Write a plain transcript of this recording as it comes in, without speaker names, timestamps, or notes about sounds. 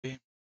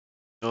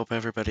Hope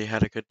everybody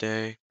had a good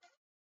day.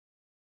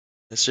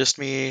 It's just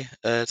me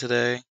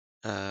today,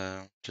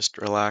 just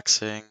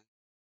relaxing.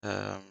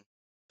 Um,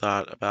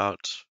 thought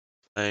about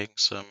playing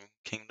some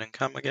Kingdom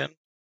Come again.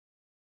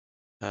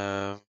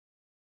 Um,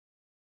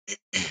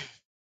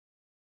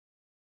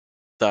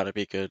 thought it'd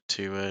be good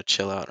to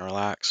chill out and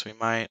relax. We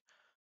might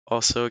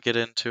also get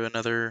into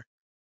another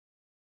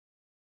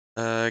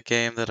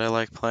game that I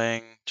like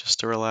playing just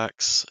to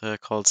relax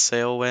called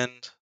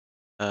Sailwind.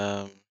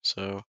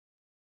 So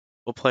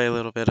we'll play a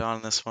little bit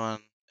on this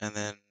one and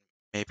then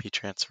maybe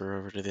transfer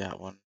over to that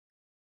one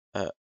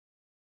uh,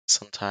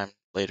 sometime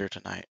later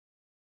tonight.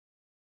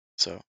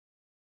 So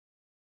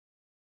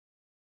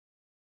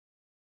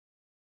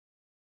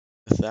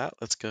with that,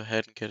 let's go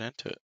ahead and get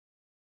into it.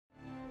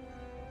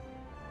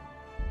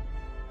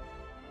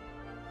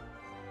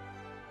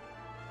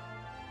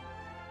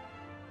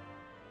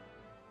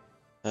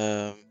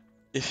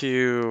 If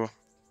you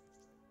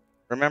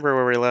remember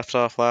where we left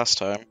off last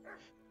time,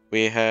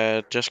 we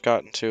had just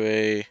gotten to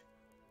a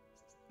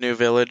new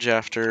village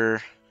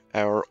after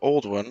our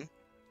old one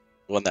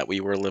that we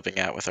were living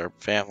at with our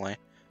family,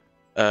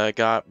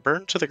 got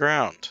burned to the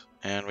ground,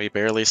 and we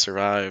barely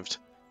survived.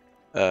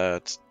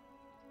 Went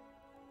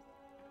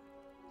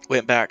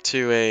back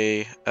to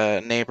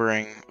a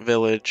neighboring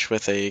village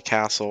with a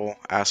castle,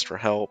 asked for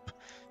help.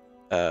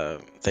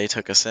 They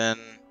took us in,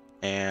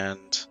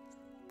 and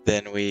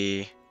then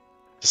we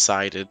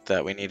decided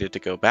that we needed to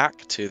go back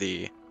to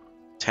the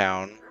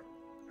town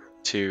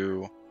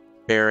to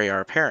bury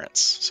our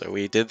parents. So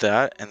we did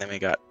that, and then we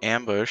got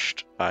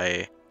ambushed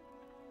by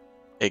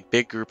a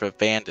big group of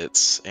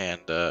bandits,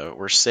 and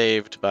were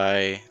saved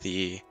by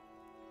the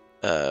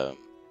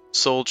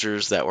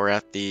soldiers that were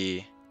at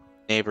the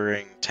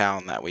neighboring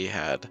town that we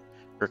had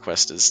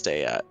requested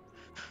stay at.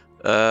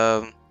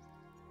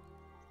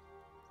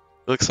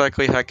 Looks like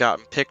we had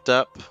gotten picked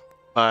up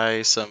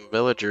by some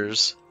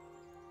villagers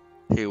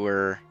who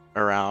were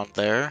around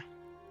there.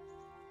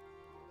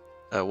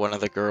 One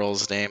of the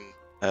girls named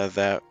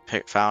that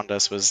found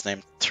us was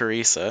named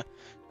Teresa.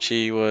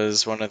 She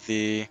was one of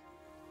the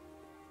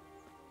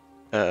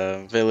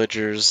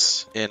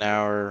villagers in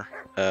our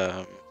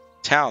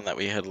town that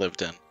we had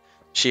lived in.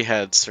 She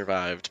had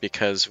survived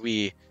because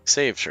we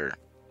saved her.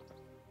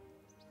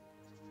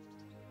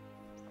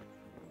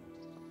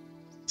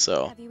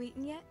 So Have you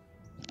eaten yet?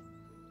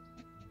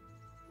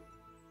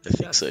 I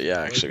think so.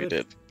 Yeah, actually we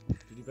did.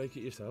 Did you bake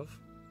it yourself?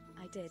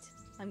 I did.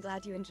 I'm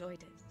glad you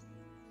enjoyed it.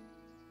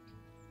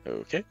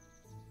 Okay.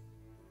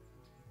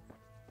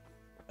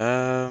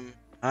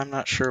 I'm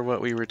not sure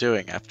what we were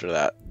doing after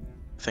that.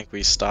 I think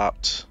we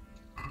stopped.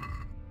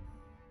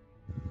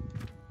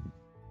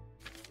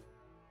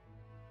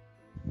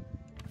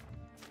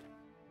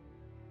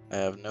 I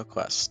have no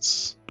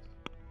quests.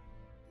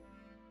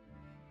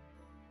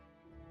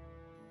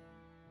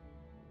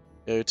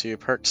 Go to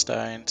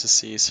Parkstein to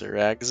see Sir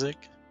Ragzig.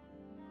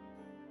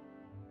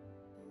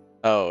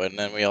 Oh, and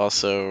then we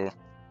also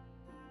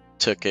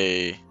took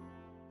a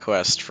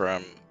quest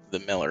from the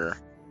miller,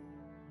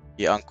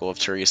 the uncle of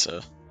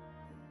Teresa.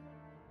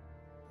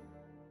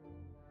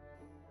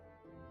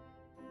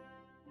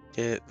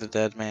 Get the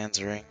dead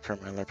man's ring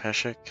from Miller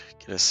Peshek.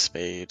 Get a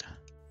spade.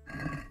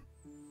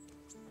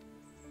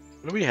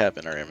 What do we have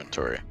in our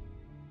inventory?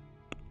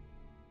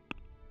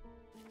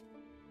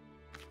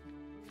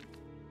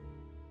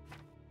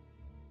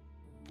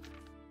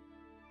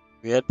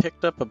 We had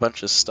picked up a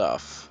bunch of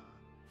stuff.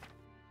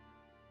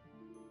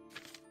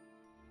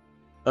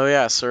 Oh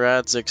yeah, Sir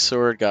Radzig's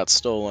sword got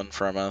stolen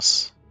from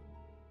us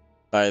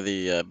by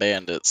the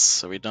bandits,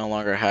 so we no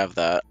longer have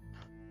that.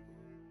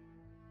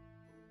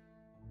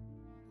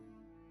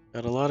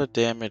 Got a lot of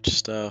damaged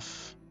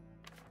stuff,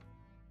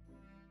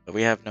 but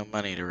we have no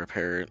money to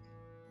repair it.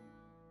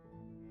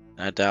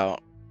 I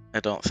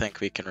don't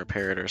think we can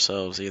repair it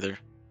ourselves either.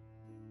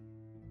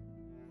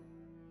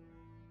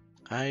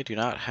 I do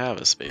not have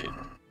a spade.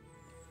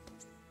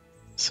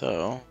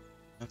 So,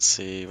 let's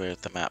see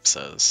what the map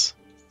says.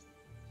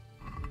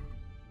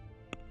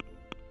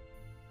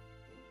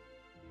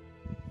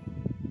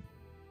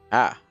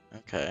 Ah,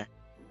 okay.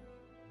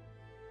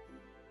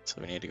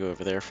 So we need to go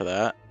over there for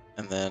that.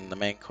 And then the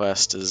main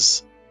quest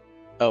is...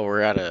 Oh,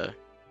 we're at a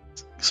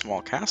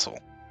small castle.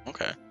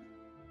 Okay.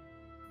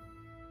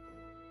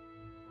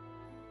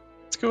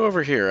 Let's go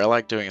over here. I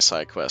like doing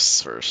side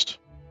quests first.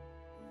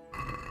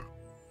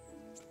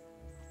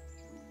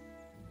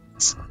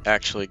 Let's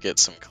actually get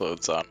some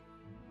clothes on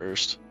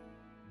first.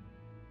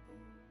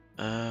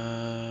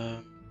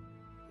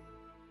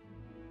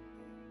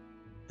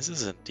 This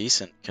is in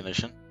decent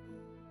condition.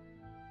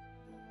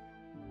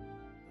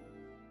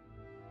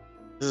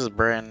 This is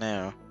brand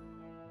new.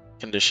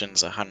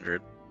 Condition's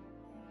 100.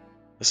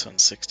 This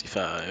one's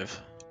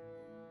 65.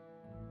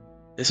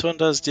 This one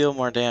does deal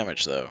more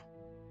damage, though.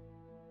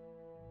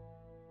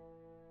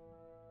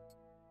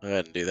 Go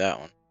ahead and do that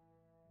one.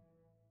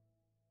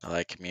 I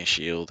like me a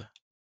shield.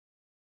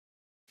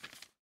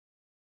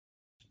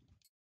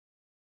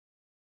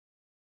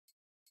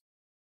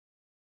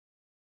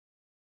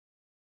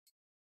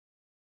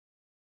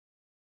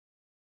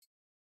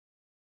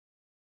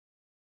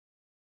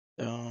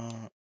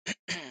 Don't.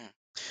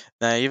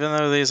 Now, even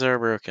though these are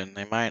broken,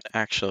 they might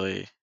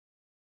actually.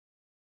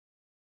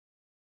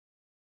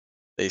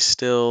 They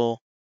still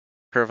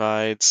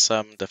provide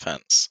some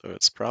defense, so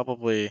it's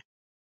probably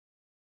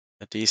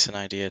a decent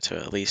idea to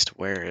at least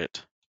wear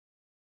it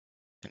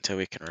until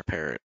we can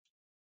repair it.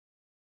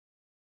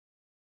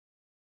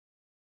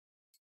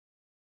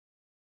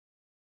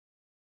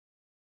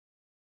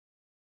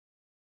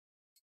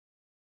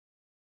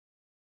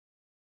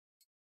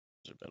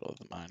 The middle of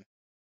the mine.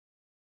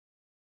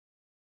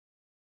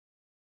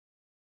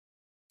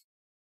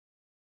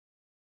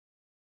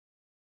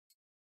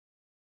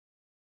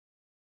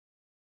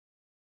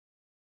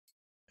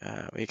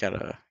 We got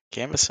a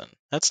gambeson.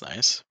 That's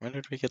nice. When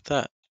did we get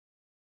that?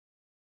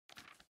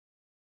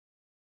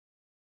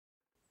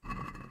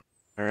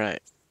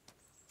 Alright.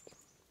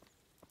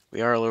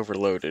 We are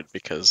overloaded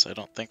because I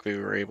don't think we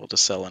were able to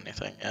sell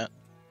anything yet.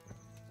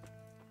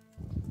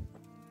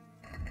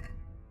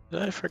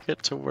 Did I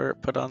forget to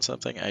put on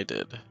something? I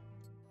did.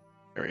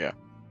 There we go.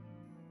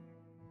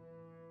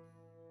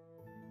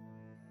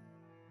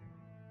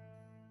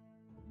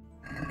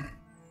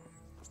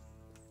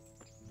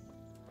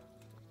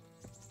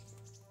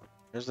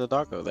 There's the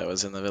doggo that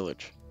was in the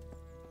village.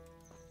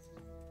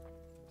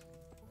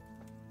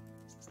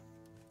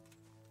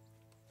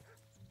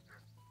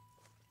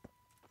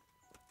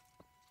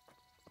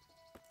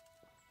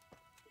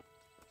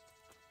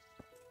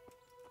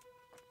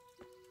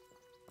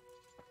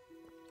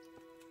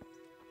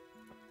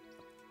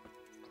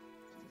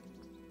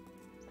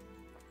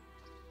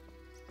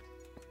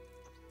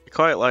 I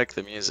quite like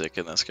the music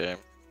in this game.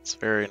 It's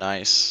very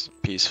nice,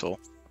 peaceful.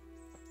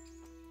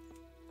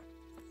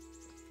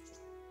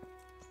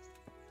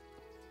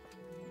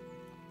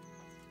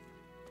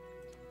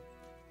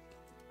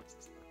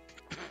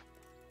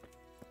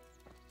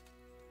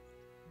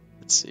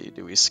 Let's see,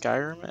 do we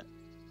Skyrim it?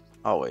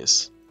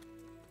 Always.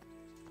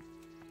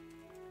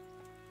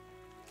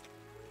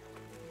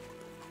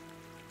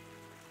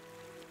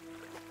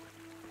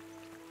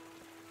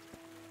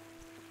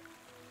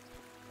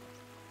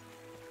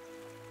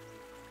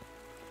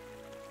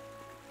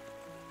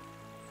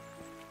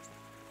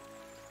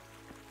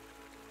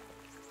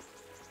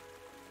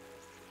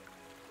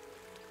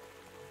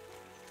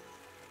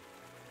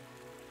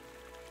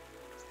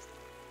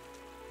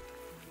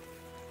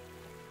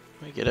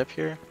 Can we get up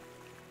here?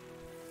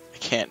 I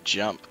can't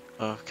jump.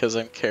 Oh, because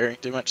I'm carrying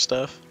too much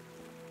stuff?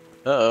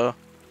 Uh-oh.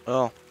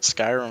 Well,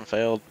 Skyrim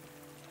failed.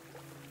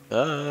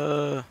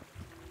 Let's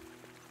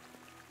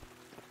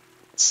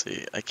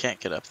see, I can't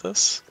get up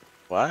this?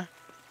 Why?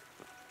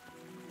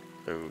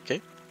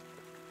 Okay.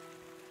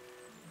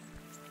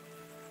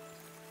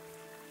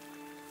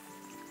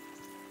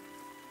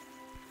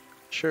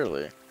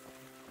 Surely.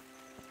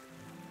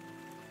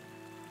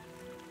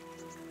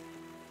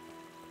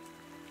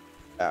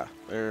 Yeah,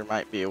 there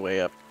might be a way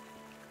up.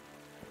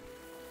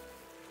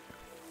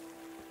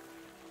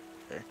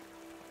 Okay.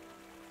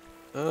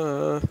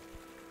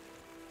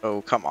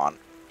 Oh, come on.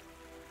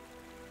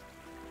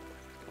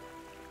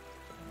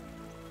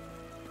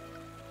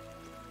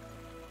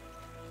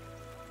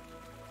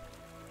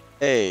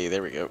 Hey,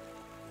 there we go.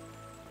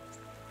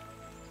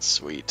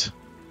 Sweet.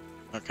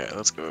 Okay,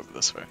 let's go over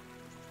this way.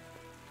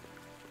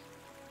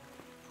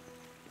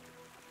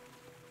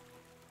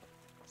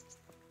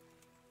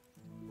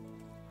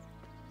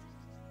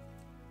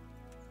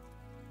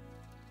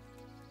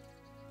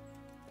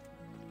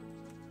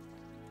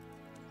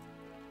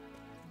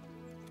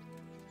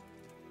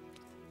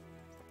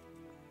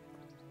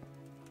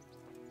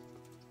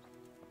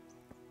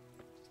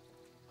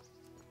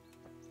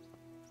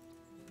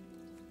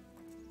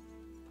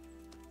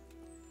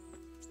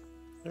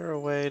 Is there a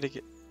way to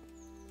get...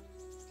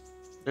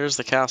 There's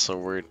the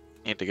castle we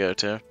need to go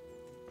to.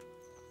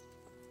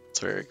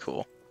 It's very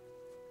cool.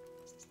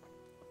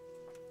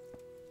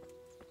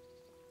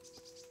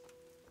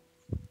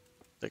 I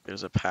think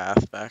there's a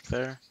path back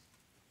there.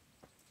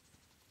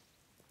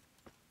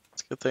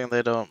 It's a good thing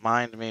they don't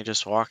mind me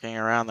just walking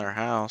around their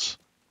house.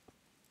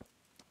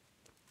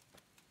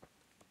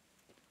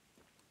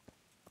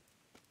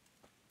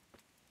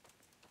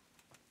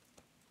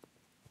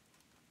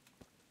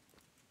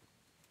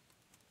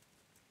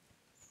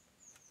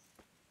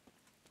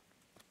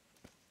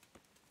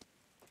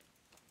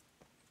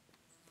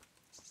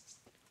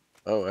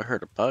 Oh, I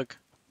heard a bug.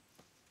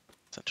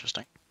 That's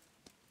interesting.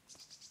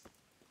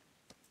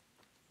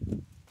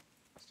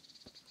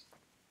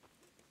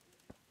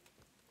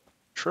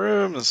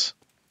 Shrooms!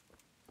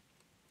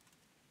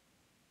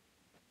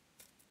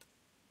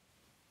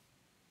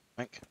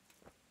 Mink.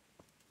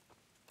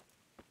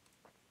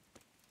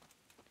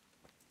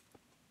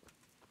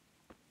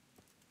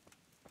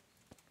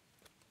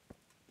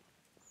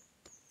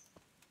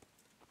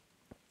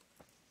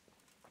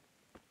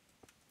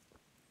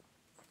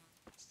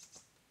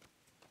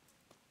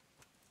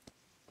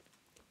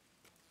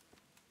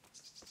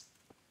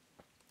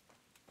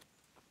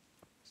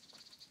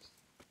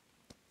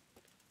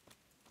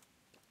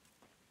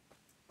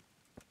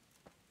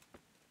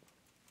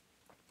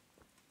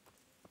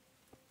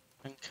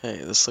 Mink. Okay,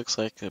 this looks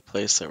like the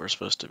place that we're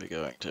supposed to be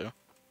going to.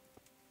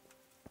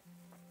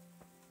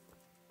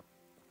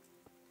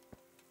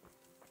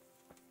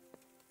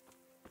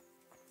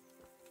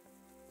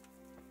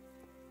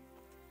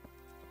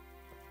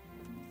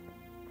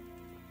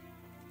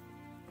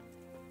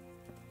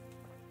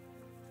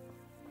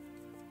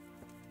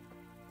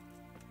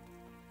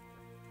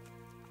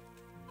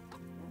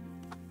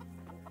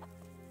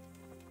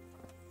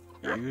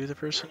 Are you the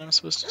person I'm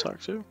supposed to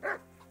talk to?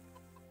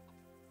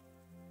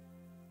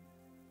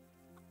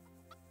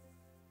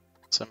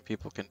 Some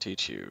people can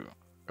teach you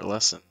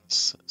lessons.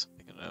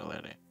 Something you know,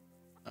 lady.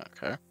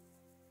 Okay.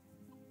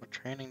 What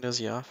training does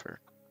he offer?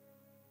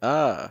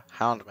 Ah,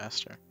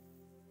 Houndmaster.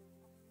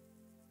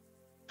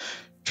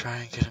 Try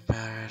and get him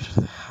back out of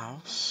the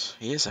house.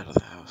 He is out of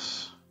the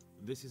house.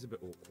 This is a bit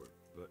awkward,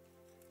 but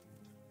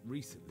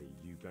recently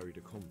you buried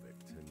a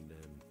convict, and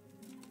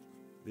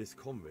this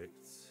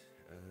convict,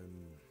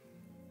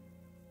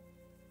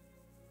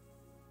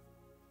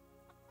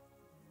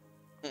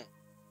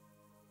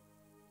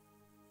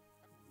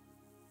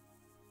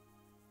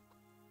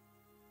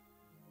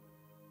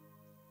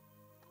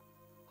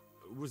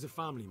 was a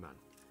family man.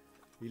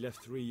 He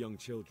left 3 young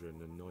children,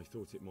 and I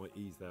thought it might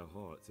ease their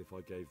hearts if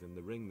I gave them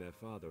the ring their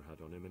father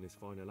had on him in his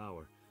final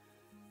hour.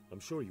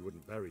 I'm sure you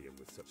wouldn't bury him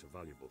with such a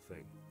valuable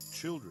thing.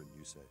 Children,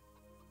 you say?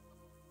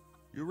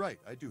 You're right,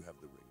 I do have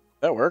the ring.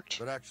 That worked.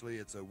 But actually,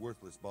 it's a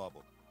worthless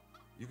bauble.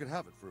 You can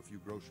have it for a few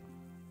groschen.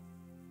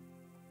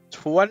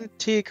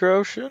 20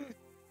 groschen?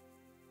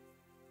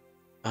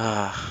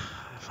 Ah,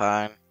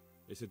 fine.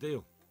 It's a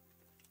deal.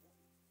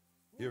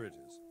 Here it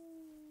is.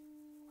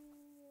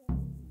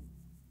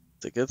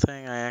 It's a good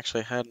thing I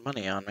actually had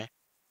money on me.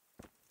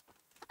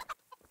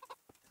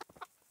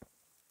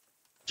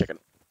 Chicken.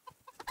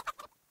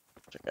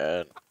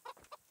 Chicken.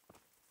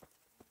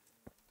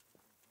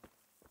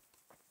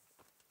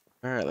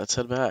 Alright, let's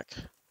head back.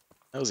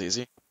 That was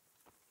easy.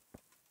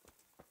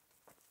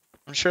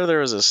 I'm sure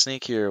there was a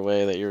sneakier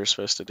way that you were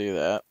supposed to do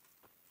that.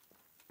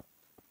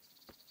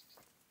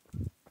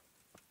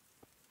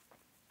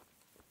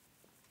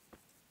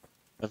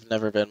 I've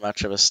never been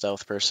much of a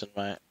stealth person,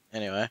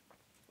 anyway.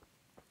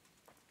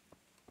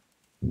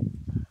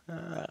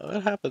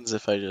 What happens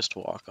if I just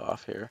walk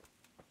off here?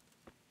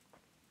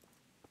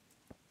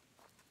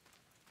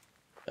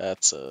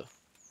 It's a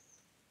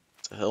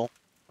hill.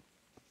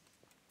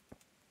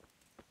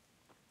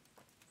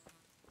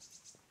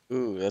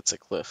 Ooh, that's a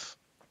cliff.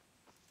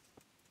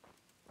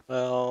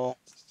 Well,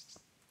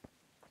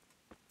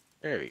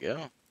 there we go.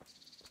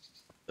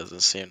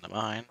 Doesn't seem to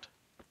mind.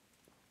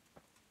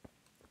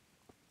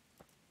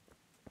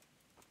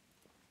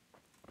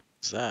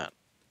 What's that?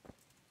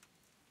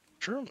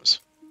 Shrooms.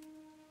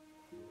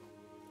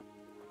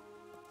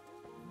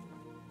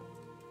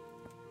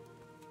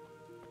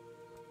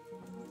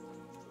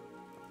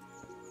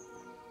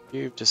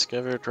 You've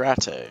discovered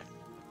Rate.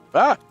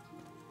 Ah!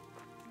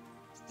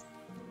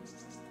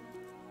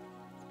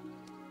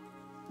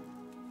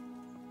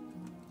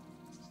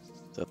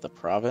 Is that the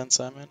province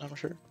I'm in, I'm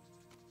sure?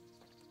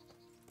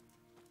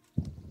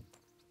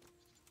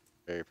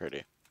 Very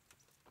pretty.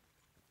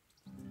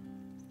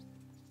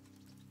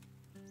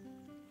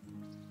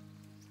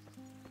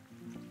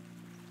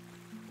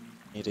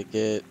 Need to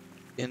get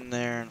in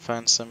there and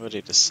find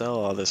somebody to sell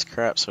all this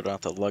crap so I don't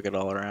have to lug it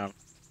all around.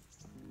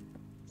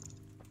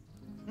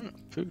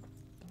 Food.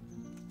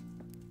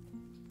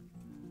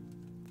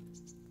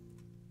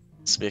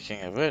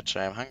 Speaking of which,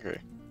 I am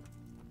hungry.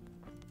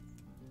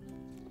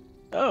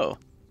 Oh.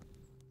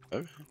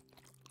 Okay.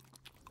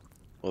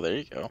 Well, there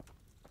you go.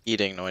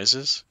 Eating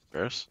noises.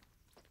 Gross.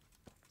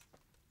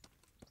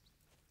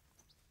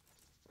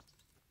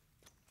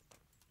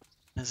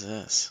 What is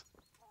this?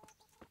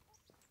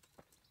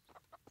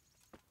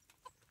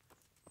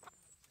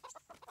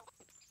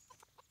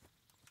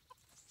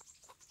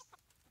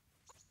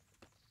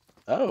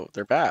 Oh,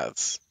 they're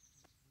baths.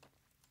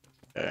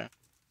 Okay.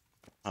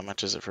 How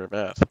much is it for a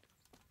bath?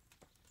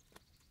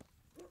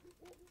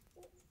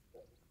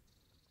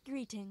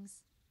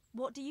 Greetings.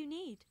 What do you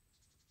need?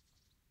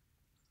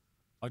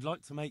 I'd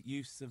like to make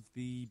use of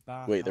the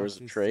Wait, there was a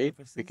bathhouse's trade?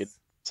 We services. could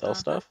sell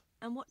stuff?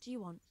 And what do you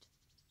want?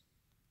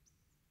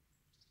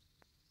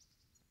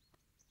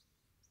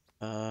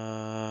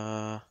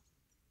 Oh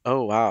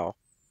wow.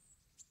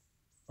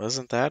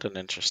 Wasn't that an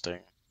interesting?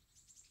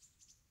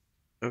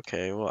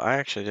 Okay, well I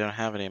actually don't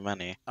have any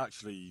money.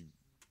 Actually,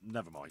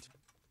 never mind.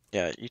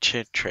 Yeah, you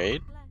should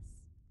trade? Bless.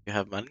 You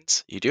have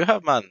muns? You do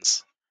have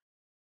muns.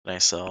 Can I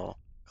sell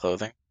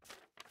clothing?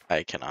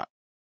 I cannot.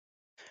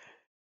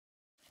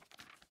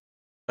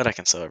 But I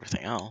can sell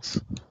everything else.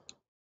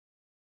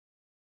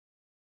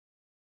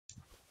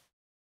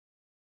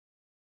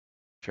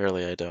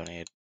 Surely I don't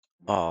need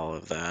all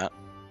of that.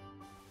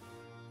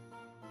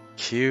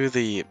 Cue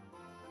the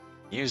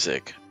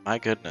music. My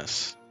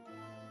goodness.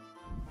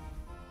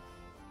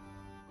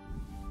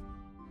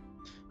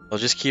 I'll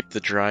just keep the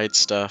dried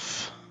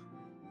stuff.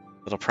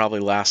 It'll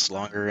probably last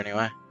longer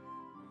anyway.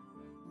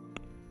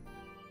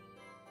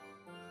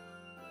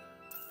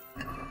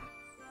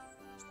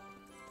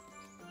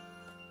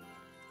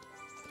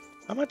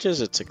 How much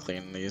is it to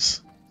clean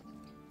these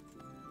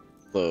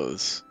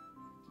clothes?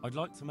 I'd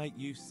like to make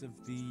use of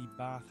the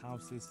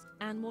bathhouses.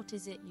 And what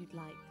is it you'd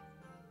like?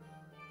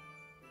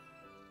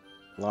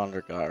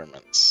 Launder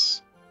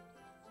garments.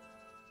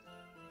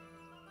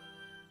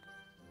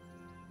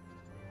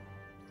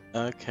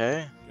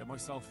 Okay. Get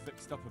myself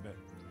fixed up a bit.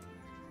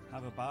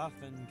 Have a bath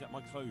and get my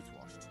clothes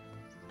washed.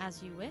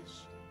 As you wish.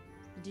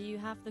 Do you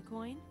have the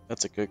coin?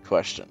 That's a good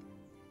question.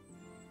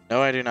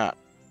 No, I do not.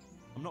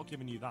 I'm not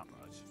giving you that much.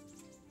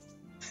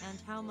 And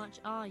how much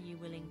are you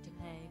willing to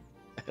pay?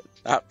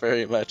 Not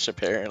very much,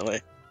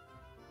 apparently.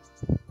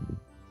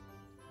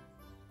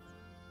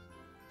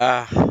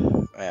 Ah,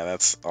 man,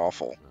 that's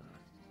awful.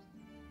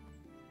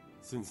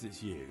 Since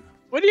it's you.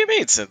 What do you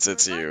mean, since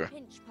it's For a you? fine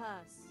pinch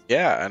purse.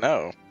 Yeah, I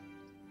know.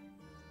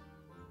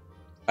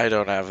 I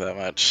don't have that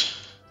much.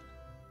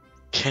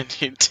 Can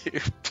you do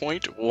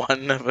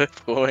 0.1 of a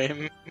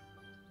coin?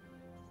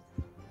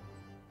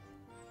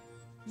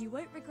 You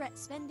won't regret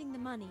spending the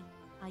money.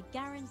 I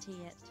guarantee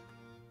it.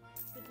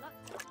 Good luck.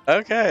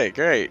 Okay,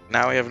 great.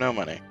 Now we have no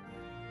money.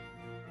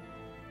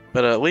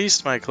 But at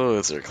least my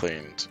clothes are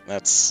cleaned.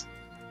 That's...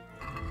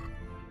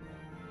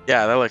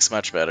 Yeah, that looks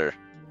much better.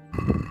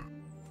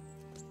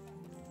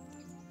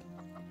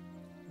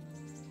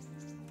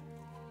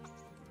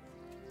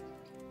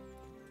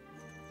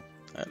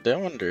 I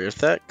wonder if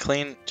that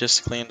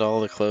just cleaned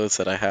all the clothes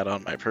that I had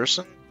on my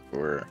person,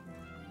 or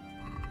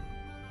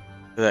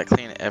did that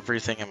clean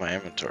everything in my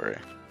inventory?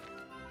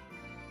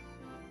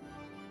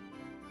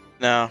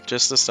 No,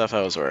 just the stuff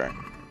I was wearing.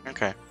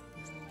 Okay.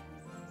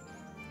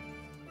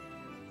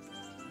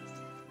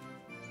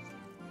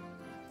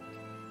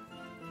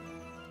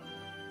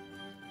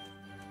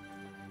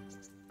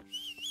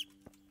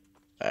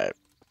 I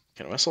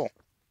can whistle.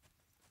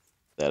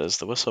 That is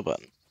the whistle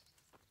button.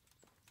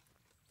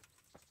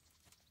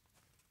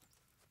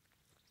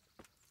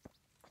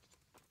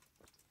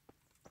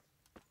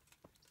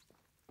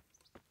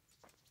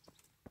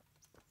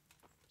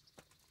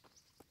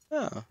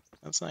 Oh,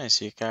 that's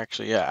nice. You can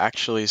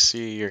actually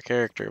see your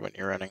character when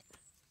you're running.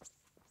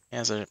 He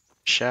has a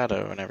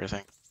shadow and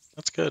everything.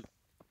 That's good.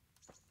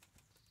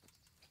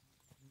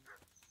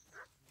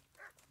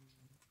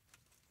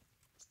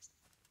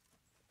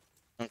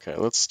 Okay,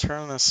 let's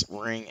turn this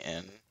ring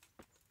in.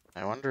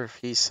 I wonder if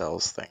he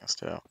sells things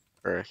too,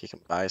 or if he can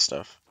buy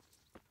stuff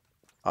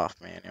off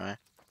me anyway.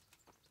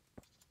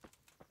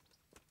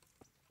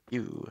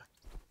 You.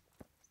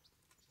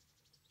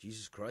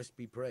 Jesus Christ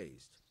be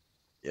praised.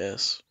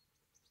 Yes.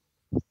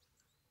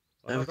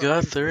 I'll I've have a got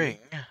ring the for you. ring.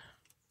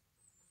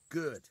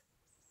 Good.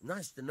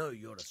 Nice to know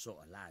you're the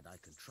sort of lad I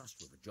can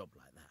trust with a job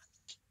like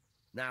that.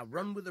 Now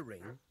run with the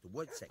ring to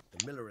Wojciech,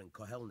 the miller in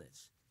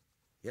Kohelnitz.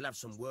 He'll have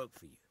some work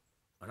for you,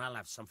 and I'll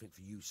have something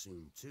for you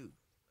soon too.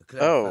 A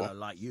clever fellow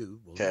like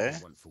you will okay.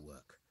 never want for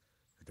work.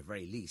 At the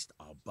very least,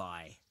 I'll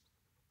buy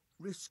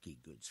risky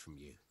goods from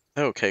you.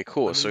 Okay,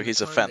 cool. I mean, So the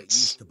he's a kind that fence.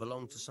 used to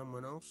belong to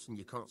someone else, and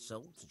you can't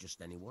sell to just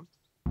anyone.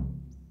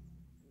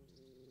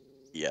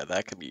 Yeah,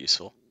 that could be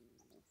useful.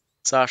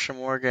 Sasha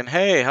Morgan,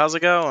 hey, how's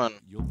it going?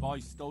 You'll buy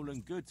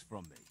stolen goods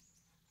from me.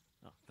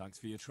 Oh, thanks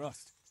for your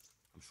trust.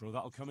 I'm sure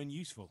that'll come in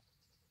useful.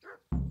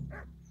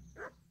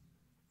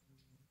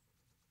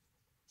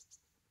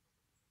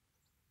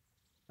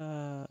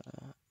 So,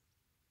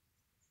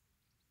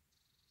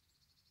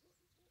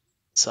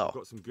 I've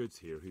got some goods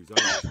here whose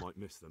owners might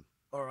miss them.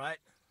 All right.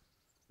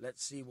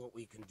 Let's see what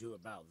we can do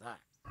about that.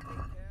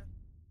 Take care.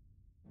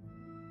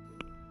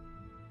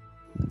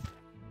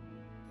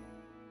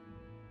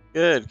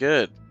 good,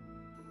 good.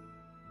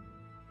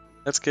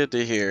 That's good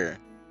to hear.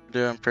 We're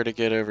doing pretty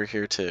good over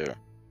here too.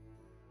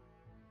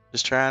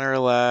 Just trying to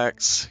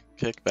relax,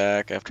 kick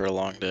back after a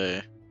long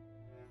day.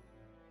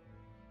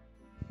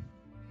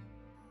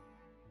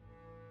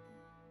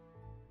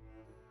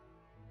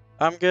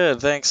 I'm good,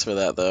 thanks for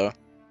that though.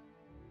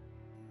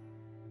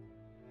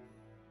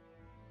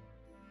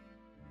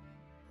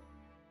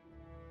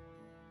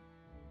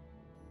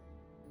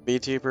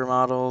 VTuber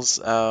models,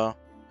 oh.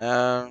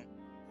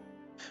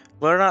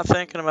 We're not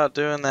thinking about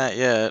doing that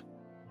yet.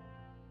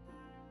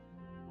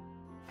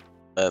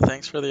 But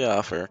thanks for the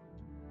offer.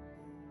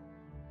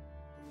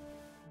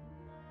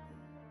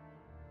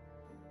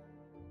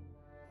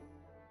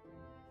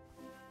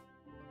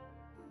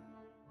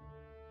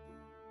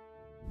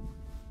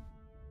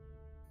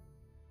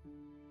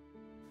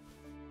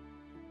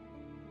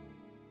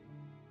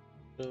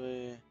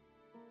 Really?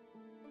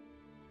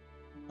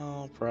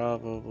 I'll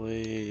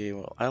probably...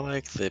 Well, I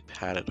like the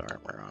padded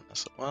armor on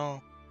this.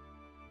 Well,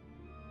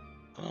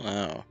 I don't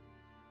know.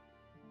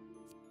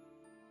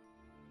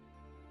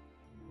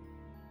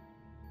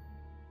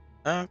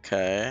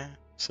 Okay,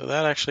 so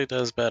that actually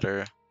does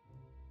better.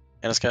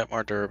 And it's got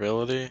more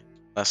durability,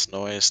 less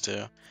noise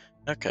too.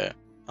 Okay,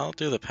 I'll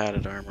do the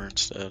padded armor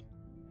instead.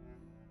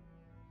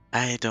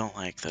 I don't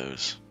like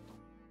those.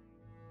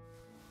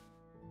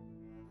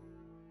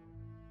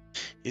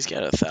 He's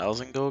got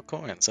 1,000 gold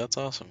coins, that's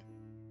awesome.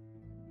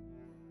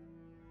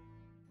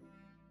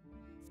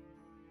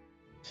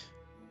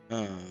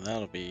 Oh,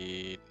 that'll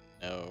be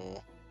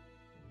no.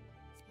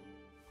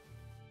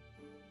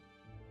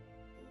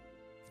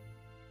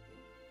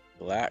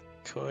 black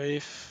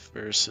coif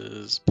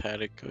versus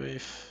padded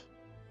coif.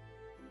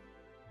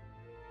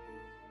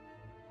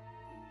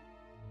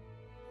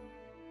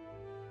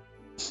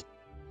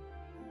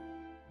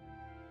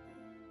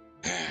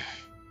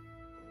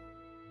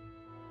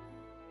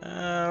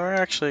 We're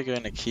actually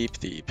going to keep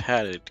the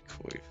padded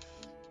coif.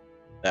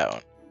 That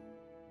one.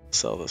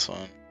 Sell this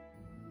one.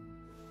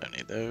 Don't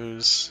need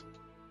those.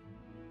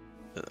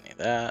 Doesn't need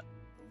that.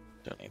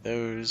 Don't need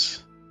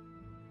those.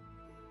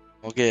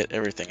 We'll get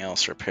everything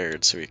else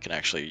repaired so we can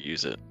actually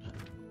use it.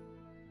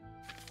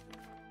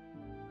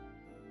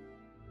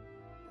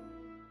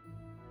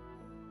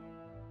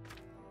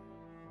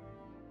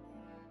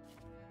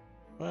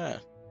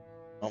 What?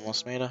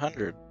 Almost made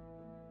 100.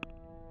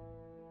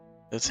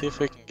 Let's see if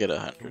we can get Can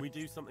 100. we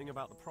do something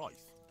about the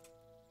price?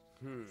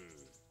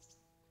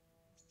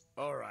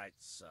 All right,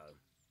 so.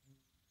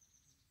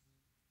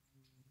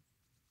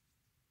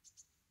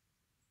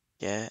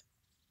 Get.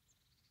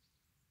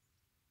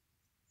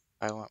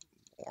 I want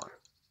more.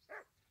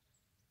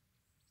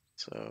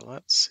 So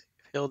let's see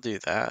if he'll do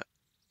that.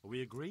 Are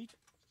we agreed?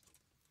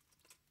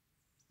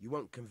 You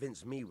won't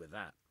convince me with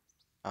that.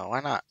 Oh,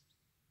 why not?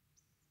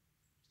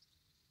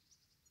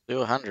 Do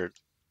 100.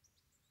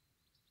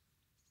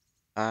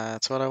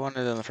 That's what I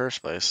wanted in the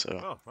first place, so.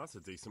 Oh, that's a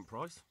decent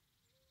price.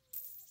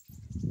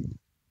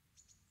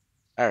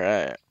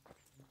 Alright.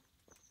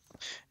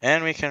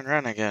 And we can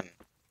run again.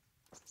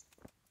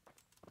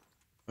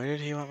 Where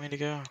did he want me to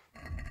go?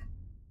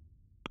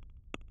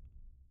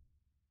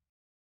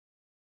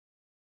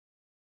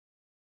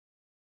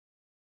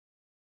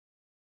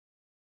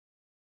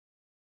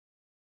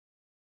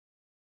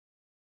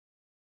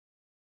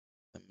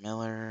 The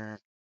Miller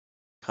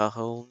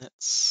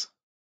Kaholnitz.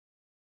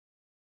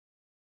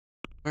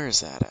 Where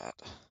is that at?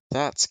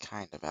 That's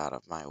kind of out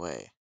of my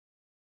way.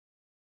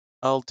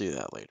 I'll do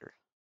that later.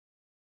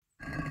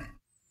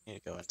 Need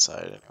to go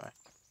inside anyway.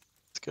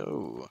 Let's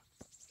go.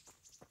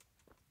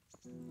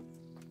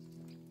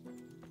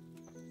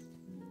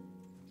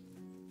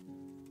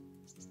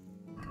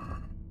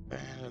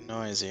 Kind of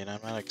noisy, and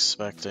I'm not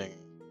expecting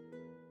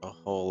a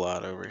whole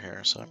lot over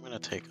here, so I'm gonna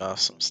take off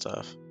some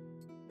stuff.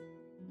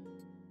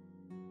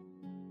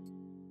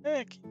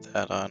 Keep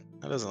that on.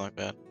 That doesn't look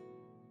bad.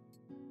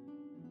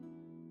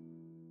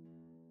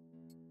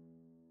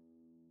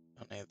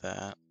 Don't need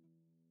that.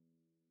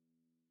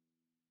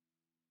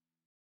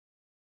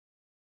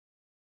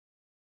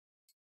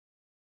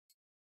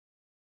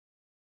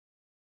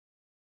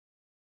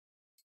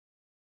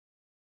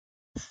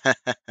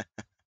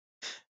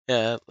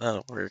 Yeah,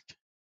 that'll work.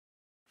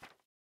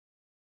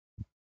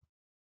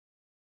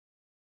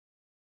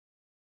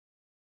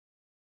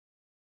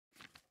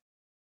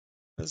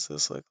 What does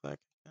this look like?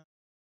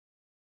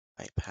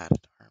 White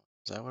padded armor.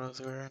 Is that what I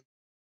was wearing?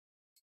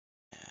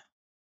 Yeah.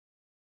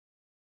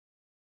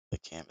 The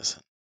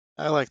canvassing.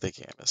 I like the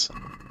canvassing.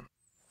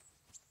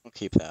 We'll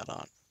keep that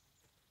on.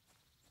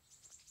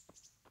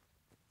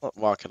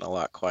 Walking a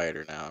lot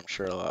quieter now. I'm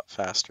sure a lot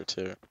faster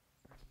too.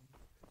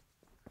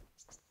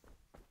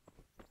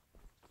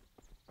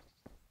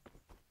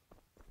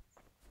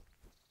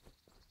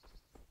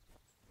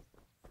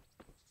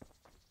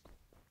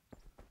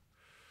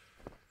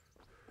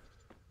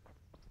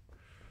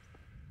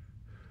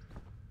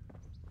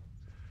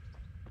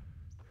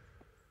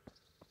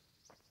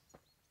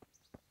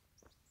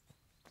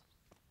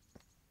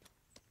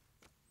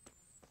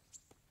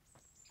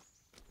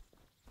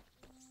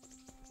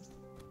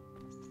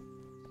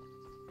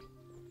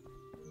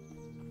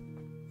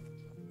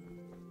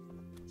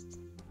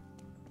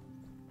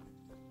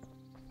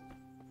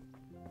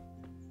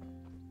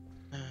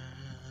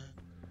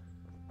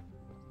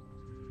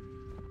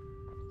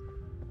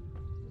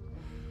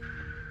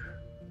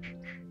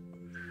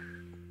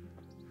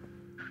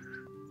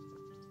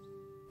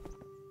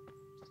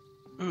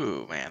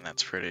 Ooh, man,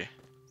 that's pretty.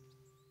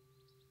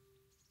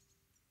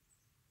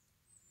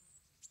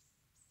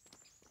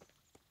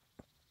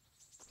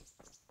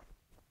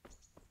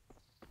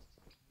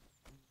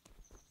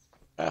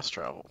 Fast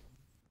travel.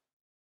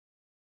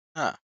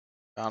 Ah,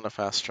 found a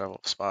fast travel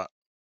spot.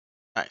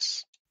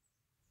 Nice.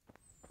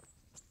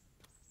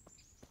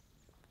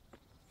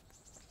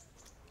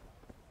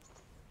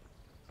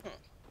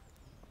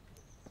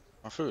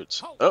 More foods.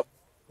 Halt! Oh,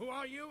 Who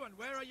are you and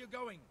where are you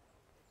going?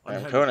 I'm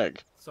Henry,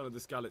 Koenig. son of the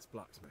Skalitz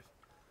blacksmith.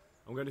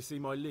 I'm going to see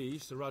my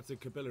liege, Sir Radzig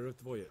Kabila of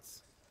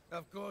Dvoyitz.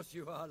 Of course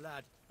you are,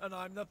 lad, and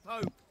I'm the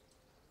Pope.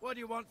 What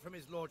do you want from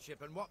his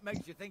lordship, and what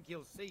makes you think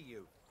he'll see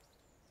you?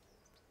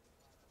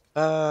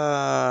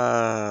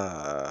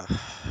 I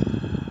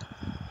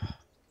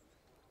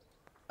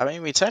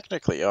mean, we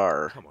technically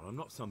are. Come on, I'm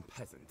not some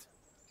peasant.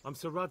 I'm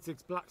Sir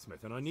Radzig's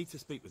blacksmith, and I need to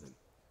speak with him.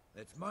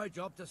 It's my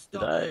job to Did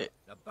stop I? you.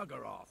 Now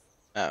bugger off.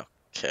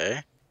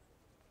 Okay.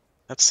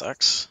 That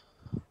sucks.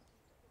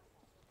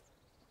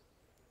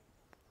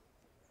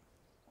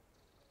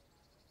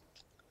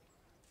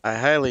 I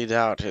highly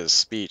doubt his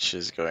speech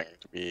is going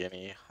to be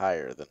any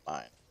higher than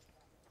mine.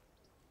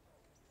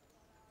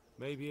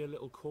 Maybe a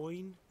little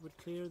coin would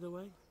clear the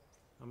way?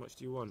 How much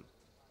do you want?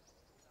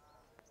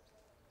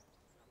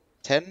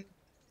 10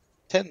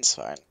 10's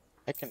fine.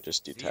 I can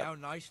just do See 10. how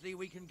nicely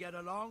we can get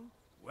along?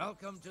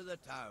 Welcome to the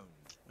town.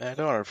 I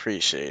don't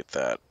appreciate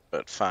that,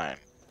 but fine.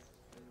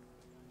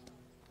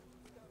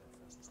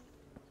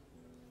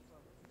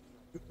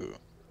 Ooh.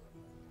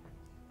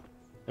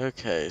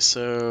 Okay,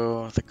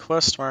 so the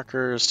quest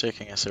marker is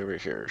taking us over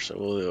here, so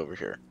we'll go over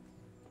here.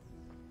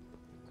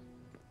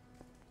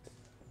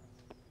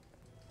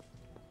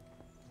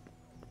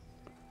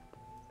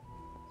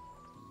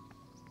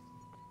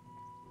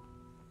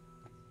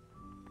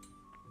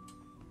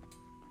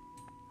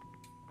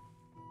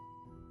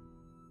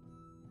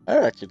 I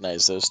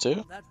recognize those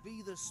two. That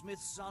be the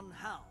smith's son,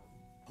 Hal.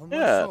 On my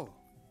Yeah. soul.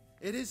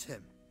 It is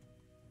him.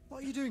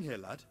 What are you doing here,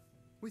 lad?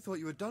 We thought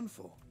you were done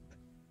for.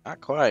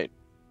 Not quite.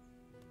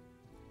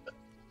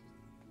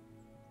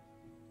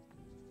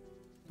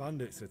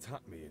 Bandits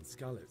attacked me in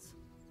Skalitz.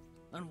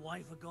 And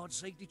why, for God's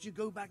sake, did you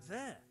go back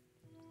there?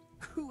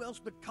 Who else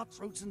but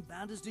cutthroats and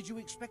bandits did you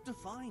expect to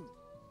find?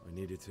 I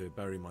needed to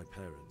bury my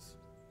parents.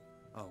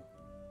 Oh,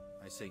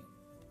 I see.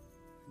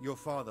 Your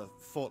father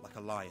fought like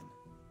a lion.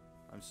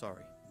 I'm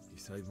sorry. He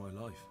saved my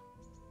life.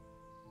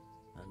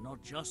 And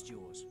not just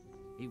yours.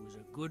 He was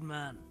a good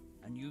man,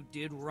 and you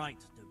did right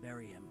to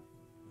bury him.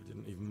 I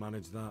didn't even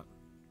manage that.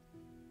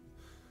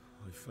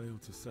 I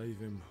failed to save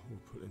him or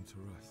put him to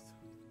rest.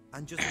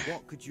 And just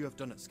what could you have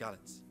done at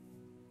Skalitz?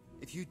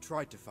 If you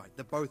tried to fight,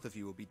 the both of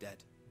you will be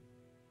dead.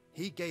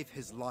 He gave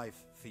his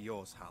life for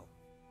yours, Hal.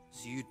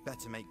 So you'd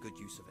better make good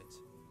use of it.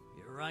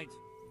 You're right.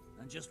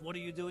 And just what are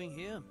you doing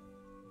here?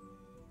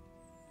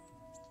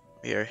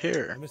 We are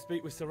here. I must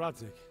speak with Sir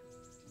Radzig.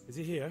 Is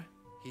he here?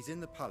 He's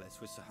in the palace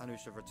with Sir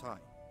Hanush of Ratai.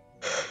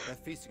 They're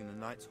feasting in the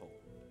Knight's Hall.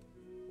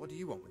 What do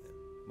you want with him?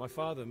 My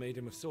father made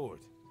him a sword.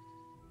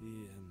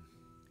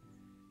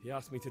 He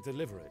asked me to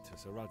deliver it to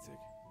Sir Radzig.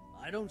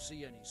 I don't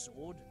see any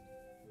sword.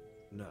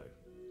 No.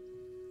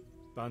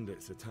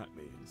 Bandits attacked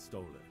me and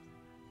stole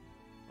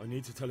it. I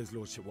need to tell his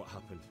lordship what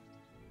happened.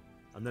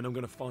 And then I'm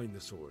going to find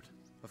the sword.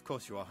 Of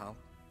course you are, Hal.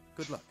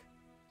 Good luck.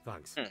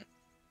 Thanks.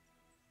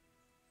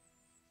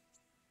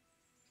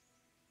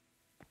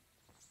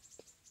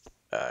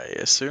 I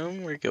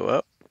assume we go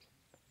up.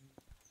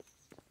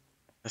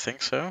 I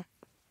think so.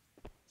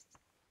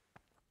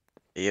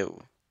 Yo.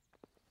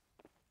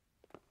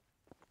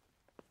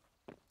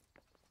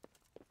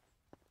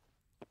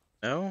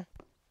 No?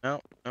 No,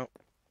 no.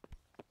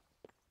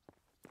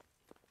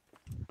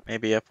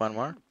 Maybe up one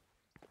more?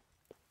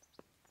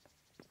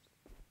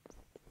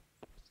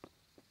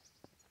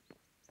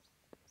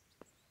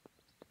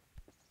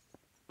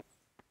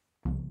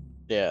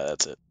 Yeah,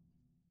 that's it.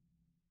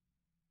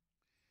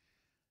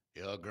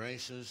 Your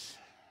Graces,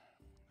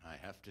 I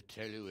have to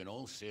tell you in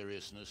all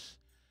seriousness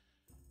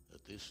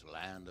that this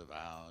land of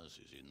ours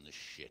is in the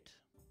shit.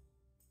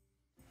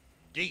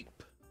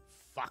 Deep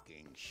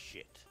fucking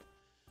shit.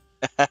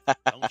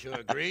 Don't you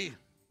agree?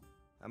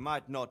 I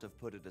might not have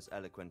put it as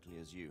eloquently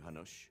as you,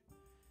 Hanush,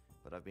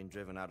 but I've been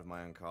driven out of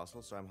my own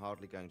castle, so I'm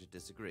hardly going to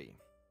disagree.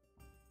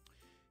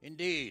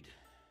 Indeed.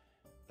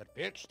 But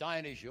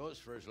Birkstein is yours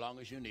for as long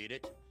as you need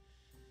it.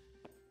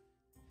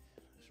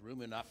 There's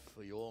room enough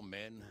for your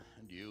men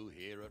and you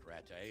here at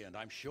Rattay, and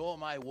I'm sure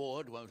my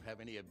ward won't have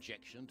any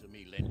objection to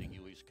me lending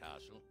you his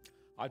castle.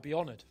 I'd be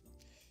honored.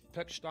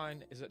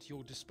 Perkstein is at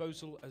your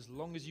disposal as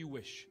long as you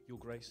wish, Your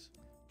Grace.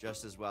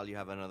 Just as well you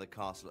have another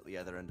castle at the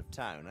other end of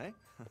town, eh?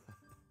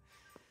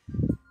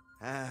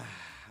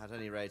 At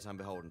any rate, I'm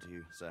beholden to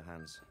you, Sir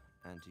Hans,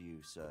 and to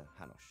you, Sir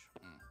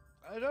Hanush.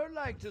 I don't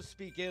like to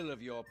speak ill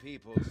of your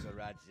people, Sir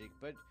Radzig,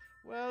 but,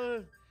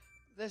 well,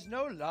 there's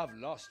no love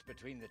lost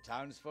between the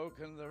townsfolk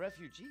and the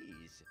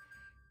refugees.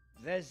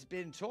 There's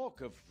been talk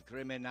of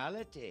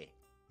criminality.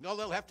 No,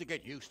 they'll have to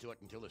get used to it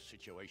until the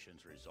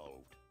situation's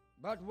resolved.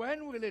 But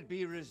when will it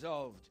be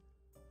resolved?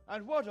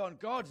 And what on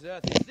God's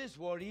earth is this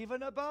war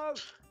even about?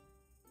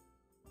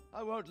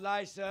 I won't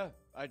lie, sir.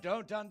 I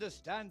don't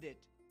understand it.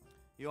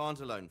 You aren't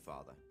alone,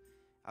 Father.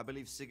 I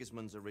believe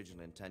Sigismund's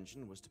original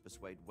intention was to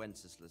persuade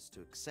Wenceslas to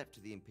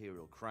accept the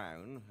imperial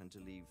crown and to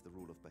leave the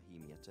rule of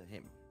Bohemia to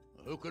him.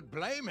 Who could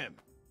blame him?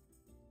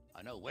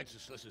 I know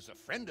Wenceslas is a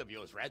friend of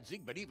yours,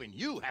 Radzig, but even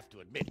you have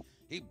to admit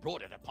he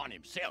brought it upon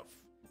himself.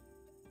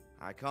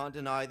 I can't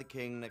deny the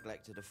king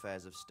neglected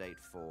affairs of state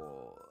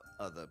for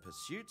other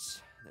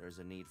pursuits. There is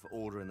a need for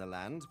order in the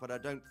land, but I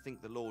don't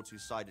think the lords who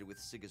sided with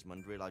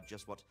Sigismund realized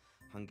just what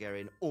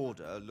Hungarian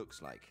order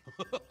looks like.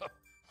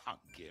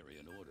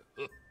 Hungarian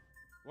order?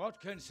 What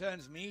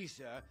concerns me,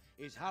 sir,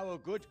 is how a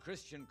good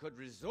Christian could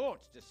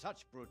resort to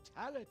such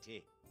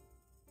brutality.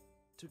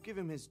 To give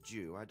him his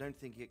due, I don't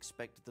think he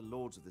expected the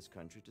lords of this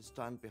country to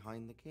stand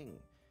behind the king.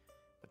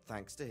 But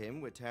thanks to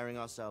him, we're tearing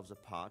ourselves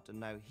apart, and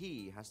now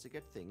he has to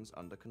get things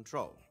under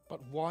control.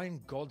 But why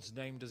in God's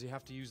name does he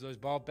have to use those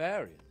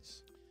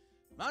barbarians?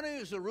 Money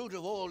is the root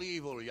of all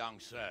evil, young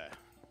sir.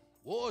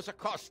 Wars are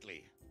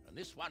costly, and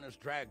this one has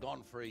dragged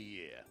on for a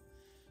year.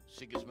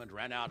 Sigismund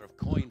ran out of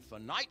coin for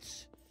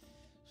knights,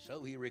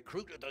 so he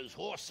recruited those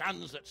whore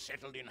sons that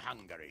settled in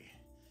Hungary.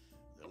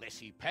 The less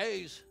he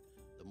pays,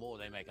 the more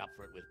they make up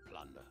for it with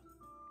plunder.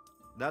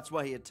 That's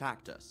why he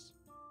attacked us.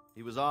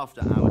 He was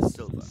after our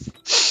silver.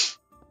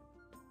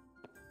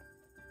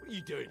 What are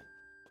you doing?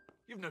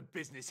 You've no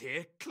business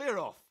here. Clear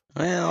off.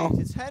 Well,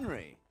 Wait, it's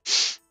Henry.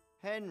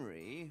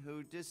 Henry,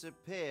 who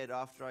disappeared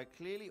after I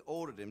clearly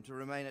ordered him to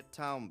remain at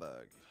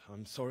Townburg.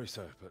 I'm sorry,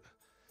 sir, but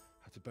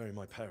I had to bury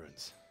my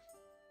parents.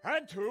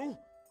 Had to?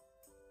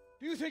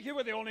 Do you think you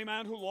were the only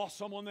man who lost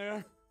someone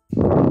there?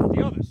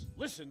 The others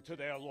listened to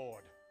their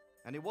lord.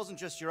 And it wasn't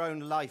just your own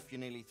life you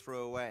nearly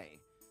threw away.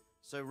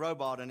 So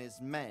Robard and his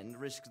men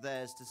risked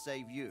theirs to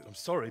save you. I'm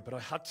sorry, but I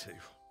had to.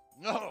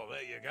 Oh,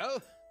 there you go.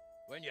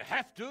 When you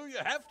have to,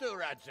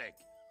 Radzig.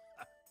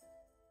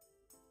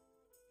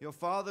 Your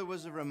father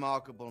was a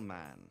remarkable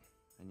man,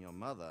 and your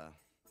mother,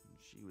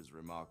 she was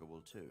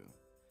remarkable too.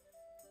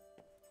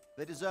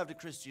 They deserved a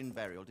Christian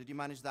burial. Did you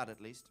manage that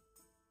at least?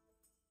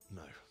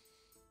 No.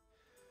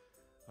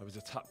 I was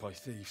attacked by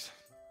thieves.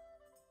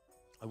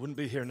 I wouldn't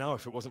be here now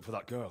if it wasn't for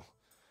that girl.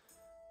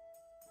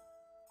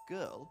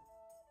 Girl?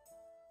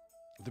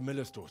 The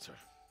miller's daughter,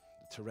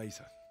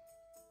 Teresa.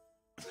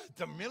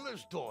 The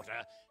miller's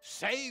daughter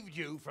saved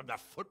you from the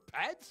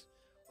footpads?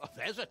 Well,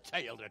 there's a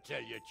tale to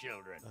tell your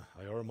children.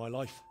 I owe her my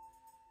life.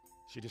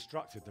 She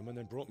distracted them and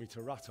then brought me to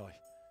Rattay.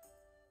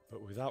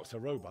 But without Sir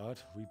Robard,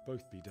 we'd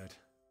both be dead.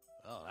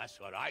 Oh, that's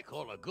what I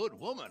call a good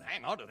woman.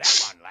 Hang on to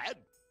that one, lad.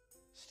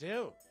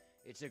 Still,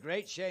 it's a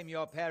great shame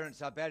your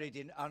parents are buried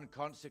in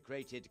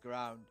unconsecrated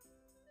ground.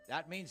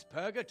 That means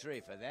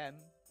purgatory for them.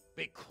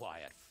 Be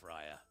quiet,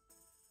 Friar.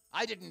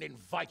 I didn't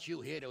invite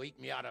you here to eat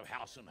me out of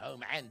house and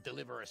home and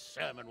deliver a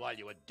sermon while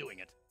you were doing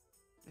it.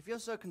 If you're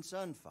so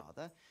concerned,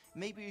 Father,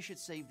 maybe you should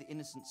save the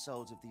innocent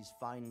souls of these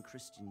fine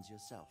Christians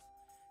yourself.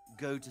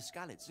 Go to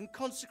Skalitz and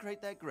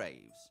consecrate their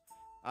graves.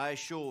 I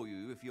assure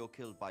you, if you're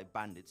killed by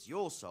bandits,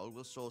 your soul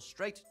will soar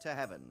straight to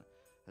heaven,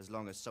 as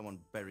long as someone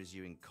buries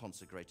you in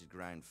consecrated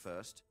ground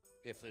first.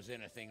 If there's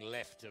anything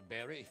left to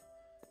bury,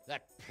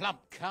 that plump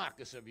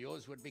carcass of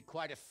yours would be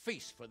quite a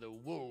feast for the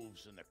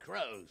wolves and the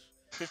crows.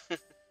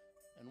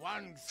 And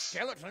one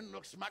skeleton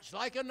looks much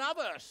like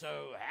another,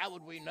 so how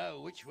would we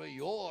know which were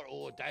your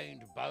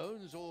ordained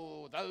bones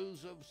or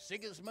those of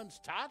Sigismund's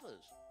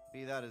Tartars?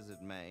 Be that as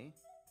it may,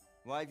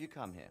 why have you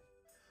come here?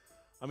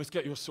 I must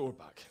get your sword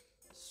back.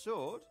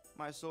 Sword?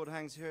 My sword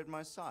hangs here at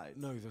my side.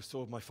 No, the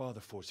sword my father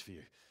forged for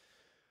you.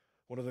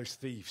 One of those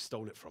thieves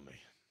stole it from me.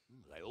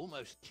 They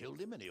almost killed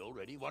him and he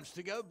already wants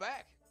to go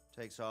back.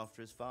 Takes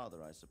after his father,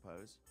 I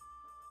suppose.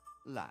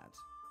 Lad,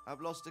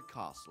 I've lost a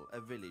castle,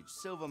 a village,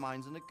 silver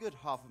mines, and a good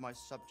half of my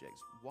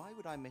subjects. Why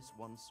would I miss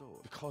one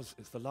sword? Because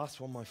it's the last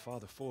one my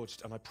father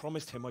forged, and I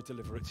promised him I'd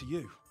deliver it to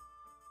you.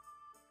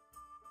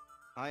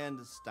 I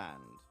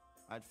understand.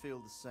 I'd feel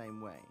the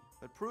same way.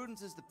 But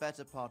prudence is the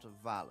better part of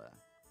valor,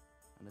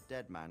 and a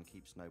dead man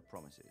keeps no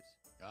promises.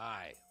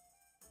 Aye.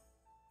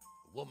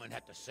 The woman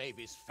had to save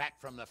his fat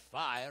from the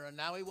fire, and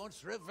now he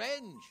wants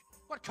revenge.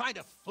 What kind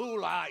of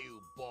fool are you,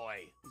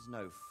 boy? He's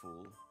no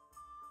fool.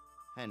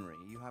 Henry,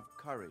 you have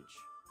courage,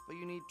 but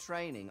you need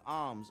training,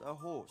 arms, a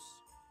horse.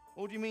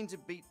 Or do you mean to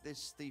beat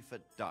this thief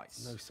at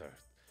dice? No, sir.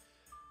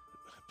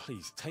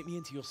 Please, take me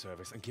into your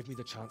service and give me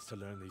the chance to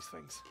learn these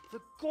things. The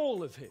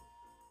gall of him.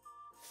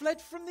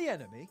 Fled from the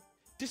enemy,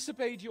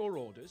 disobeyed your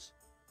orders,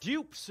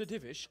 duped Sir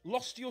Divish,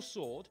 lost your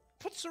sword,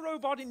 put Sir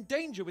Robard in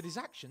danger with his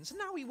actions, and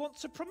now he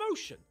wants a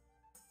promotion.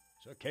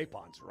 Sir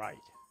Capon's right.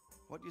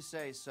 What you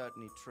say is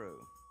certainly true,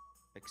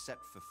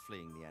 except for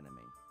fleeing the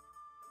enemy.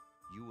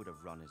 You would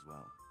have run as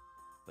well,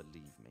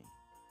 believe me.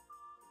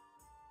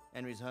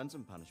 Henry's earned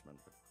some punishment,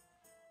 but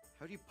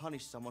how do you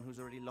punish someone who's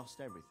already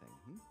lost everything,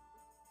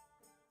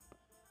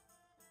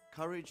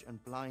 Courage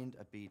and blind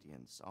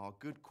obedience are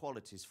good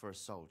qualities for a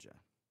soldier,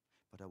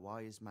 but a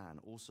wise man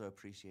also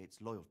appreciates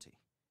loyalty,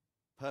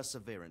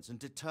 perseverance, and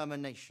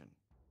determination.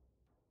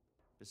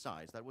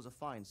 Besides, that was a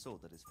fine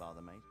sword that his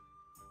father made.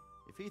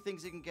 If he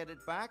thinks he can get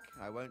it back,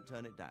 I won't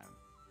turn it down.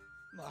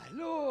 My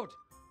lord,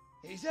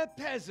 he's a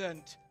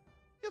peasant.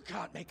 You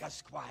can't make a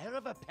squire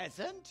of a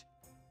peasant.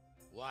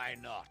 Why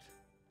not?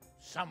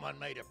 Someone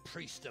made a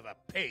priest of a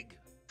pig.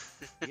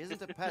 He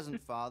isn't a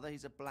peasant, Father,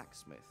 he's a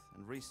blacksmith,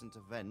 and recent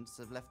events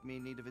have left me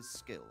in need of his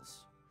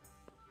skills.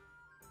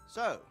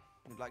 So,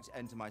 you'd like to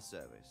enter my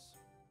service?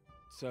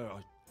 Sir,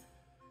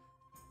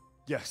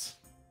 Yes,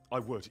 I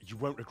would. You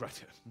won't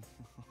regret it.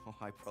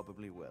 I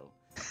probably will.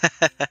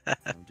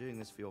 I'm doing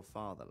this for your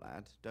father,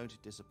 lad.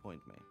 Don't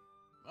disappoint me.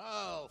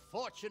 Oh,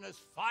 fortune has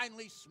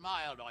finally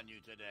smiled on you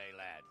today,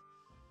 lad.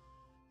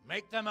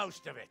 Make the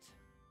most of it.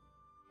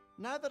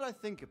 Now that I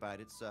think about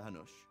it, Sir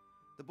Hanush,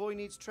 the boy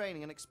needs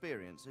training and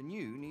experience, and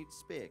you need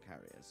spear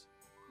carriers.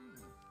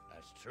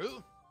 That's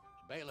true.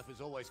 The bailiff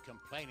is always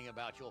complaining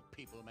about your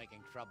people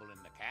making trouble in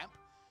the camp.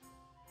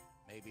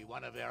 Maybe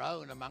one of their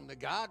own among the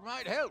guard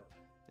might help.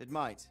 It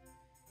might.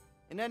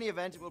 In any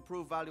event, it will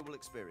prove valuable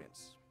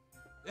experience.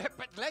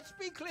 But let's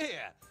be clear,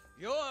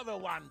 you're the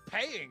one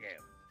paying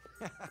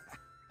him.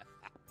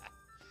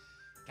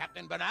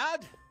 Captain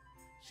Bernard,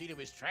 see to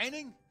his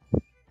training,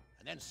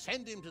 and then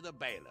send him to the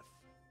bailiff.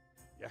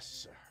 Yes,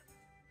 sir.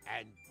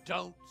 And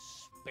don't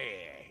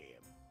spare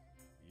him.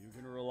 You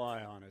can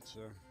rely on it,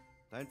 sir.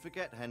 Don't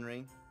forget,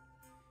 Henry.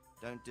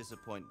 Don't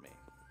disappoint me.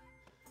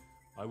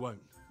 I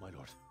won't, my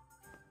lord.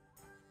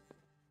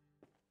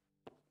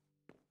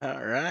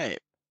 Alright.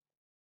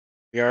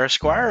 We are a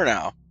squire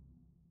now.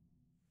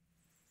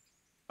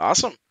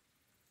 Awesome.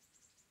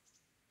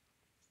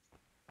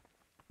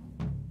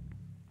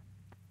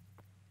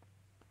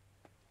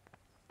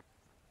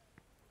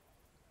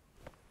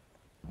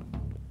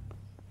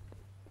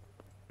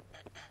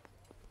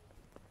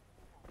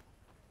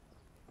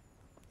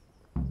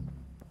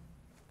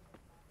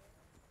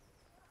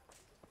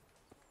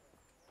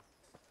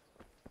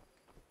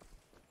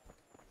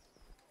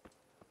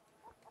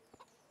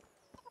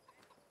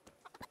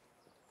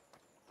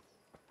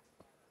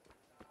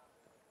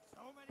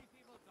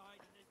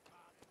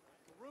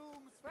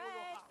 Bread,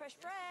 fresh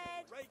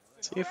bread.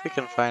 See if we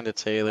can find a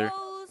tailor.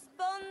 Rolls,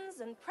 buns,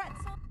 and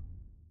pretzels.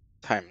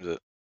 Times it.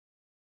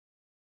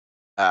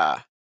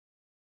 Ah,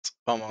 it's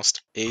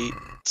almost 8.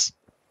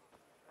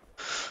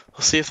 We'll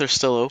see if they're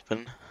still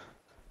open.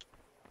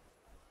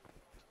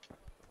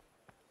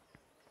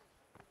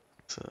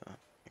 So, I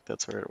think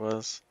that's where it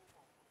was.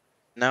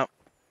 Nope,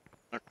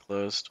 they're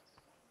closed.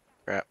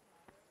 Crap.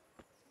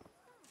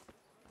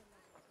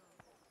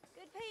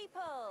 Good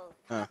people.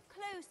 Huh. Come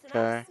close and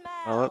Okay. I'll smell.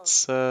 Well,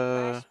 let's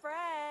Fresh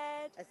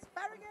bread.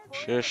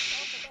 Asparagus.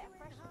 Shush.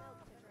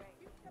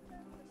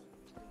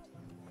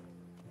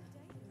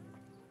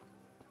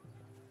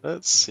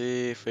 Let's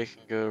see if we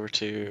can go over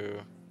to.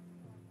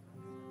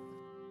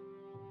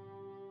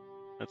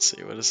 Let's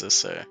see. What does this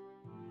say?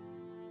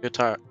 Go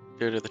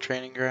to the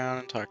training ground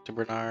and talk to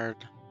Bernard.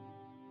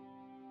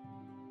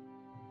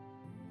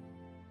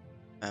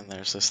 And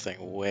there's this thing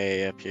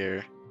way up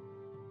here.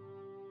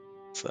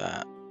 What's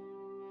that?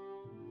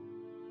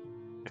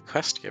 A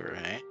quest giver,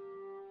 eh?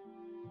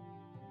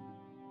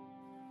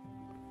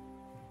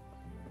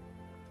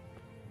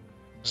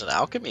 There's an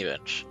alchemy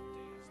bench.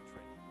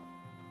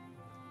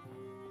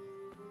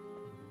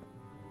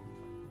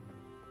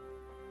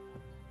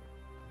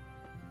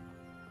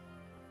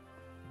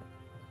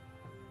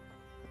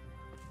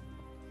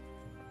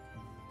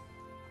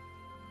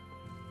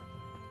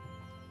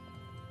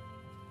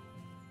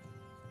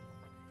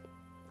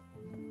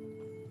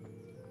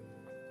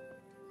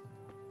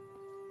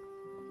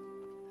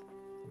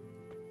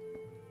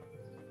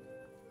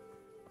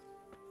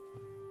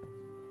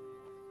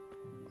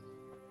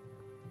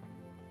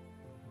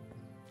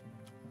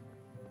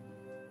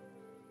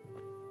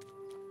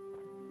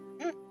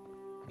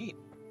 Neat.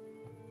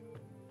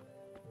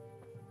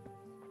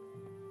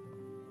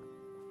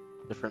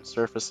 Different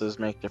surfaces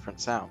make different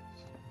sounds.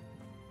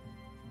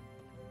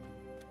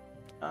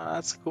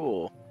 That's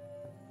cool.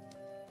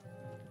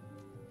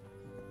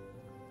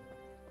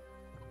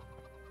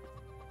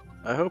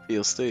 I hope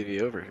you'll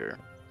stay over here.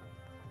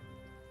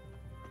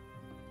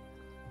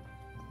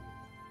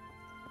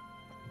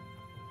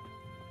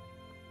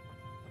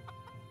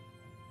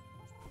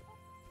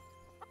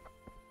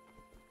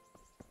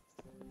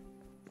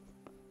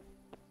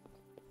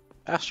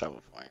 Fast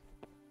travel point.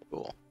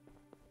 Cool.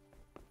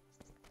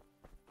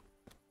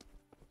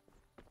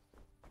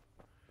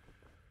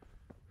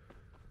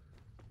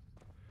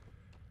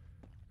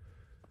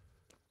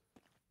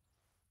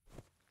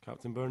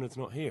 Captain Bernard's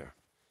not here.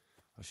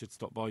 I should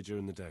stop by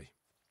during the day.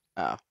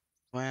 Oh,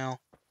 well.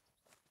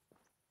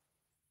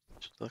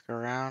 Just look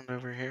around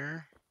over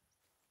here.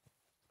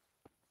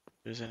 If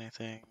there's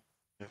anything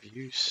of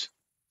use.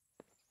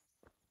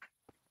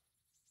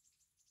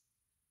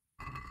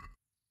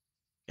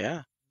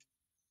 Yeah.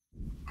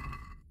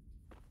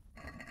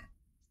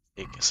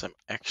 Take some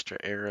extra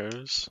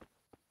arrows.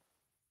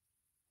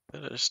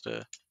 Just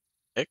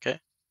okay.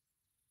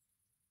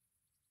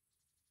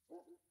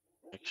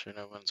 Make sure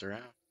no one's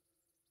around.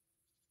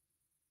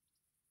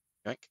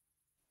 Yoink.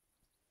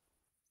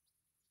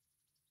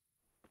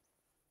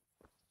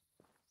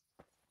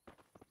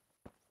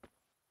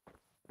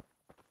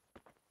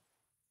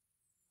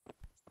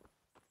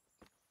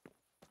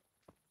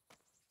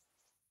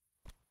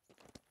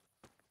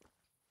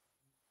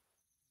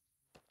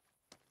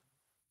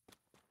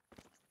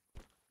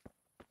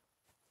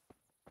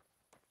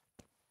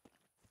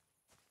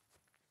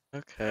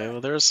 Okay,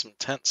 well there's some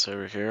tents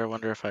over here. I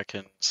wonder if I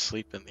can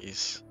sleep in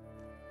these.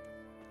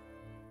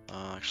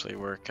 I'll actually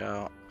work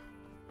out.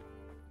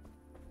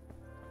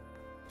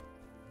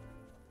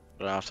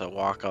 But I'll have to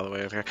walk all the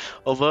way over here.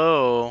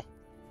 Although,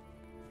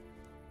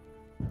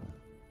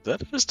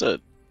 that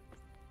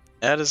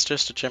is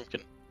just a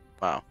chimkin.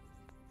 Wow.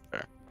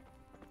 Fair.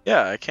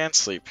 Yeah, I can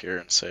sleep here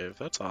and save.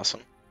 That's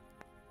awesome.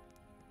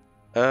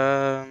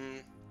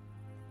 Can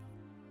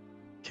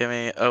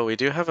we? Oh, we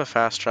do have a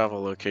fast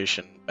travel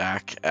location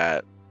back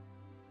at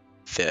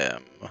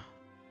them.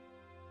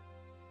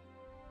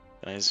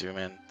 Can I zoom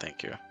in?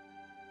 Thank you.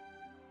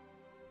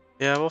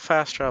 Yeah, we'll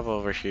fast travel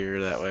over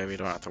here. That way we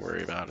don't have to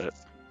worry about it.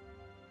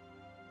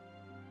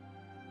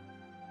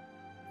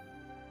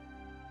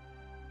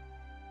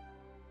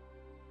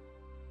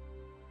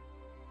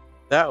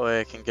 That way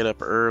I can get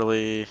up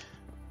early,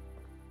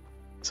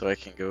 so I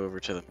can go over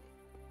to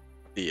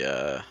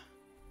the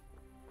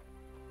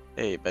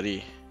hey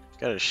buddy,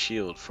 got a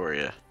shield for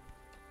you.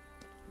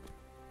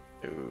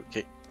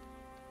 Okay.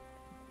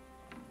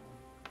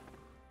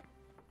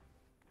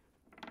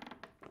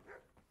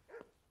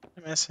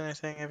 Did I miss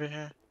anything over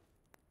here?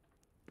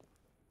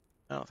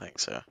 I don't think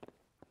so.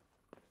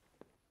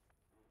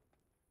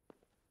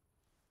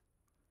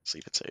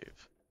 Sleep and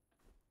save.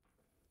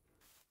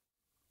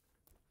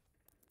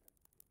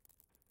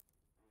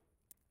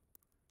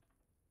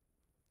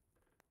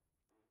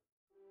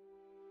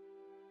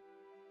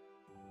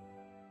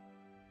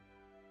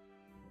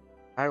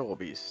 I will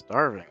be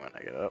starving when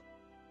I get up.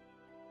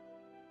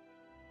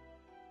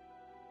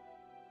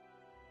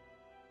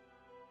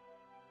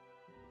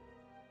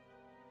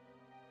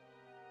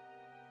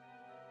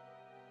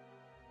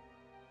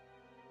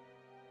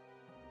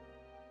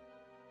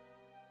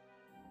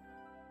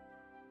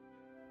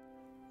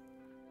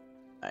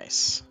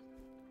 Nice.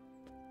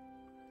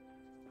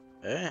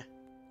 Eh? Can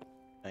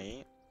I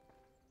eat?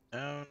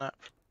 No, not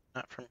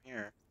from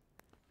here.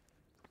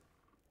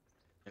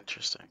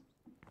 Interesting.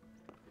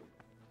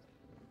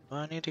 Well,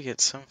 I need to get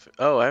some food.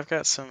 Oh, I've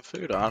got some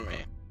food on me.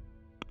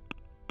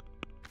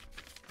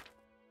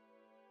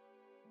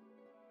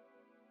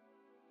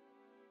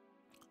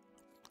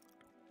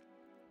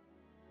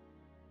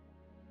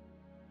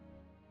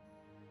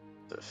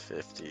 The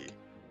 50.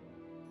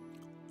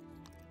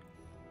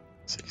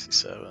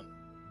 67.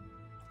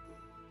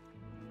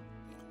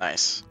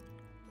 Nice.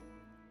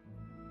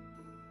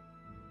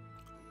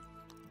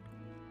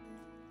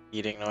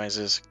 Eating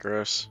noises,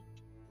 gross.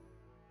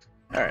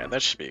 Alright,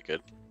 that should be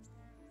good.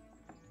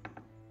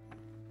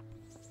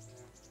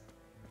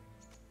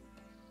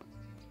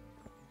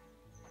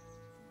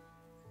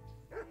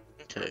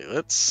 Okay,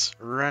 let's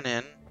run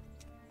in.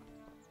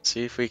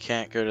 See if we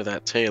can't go to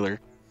that tailor.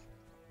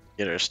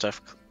 Get our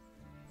stuff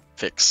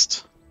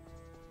fixed.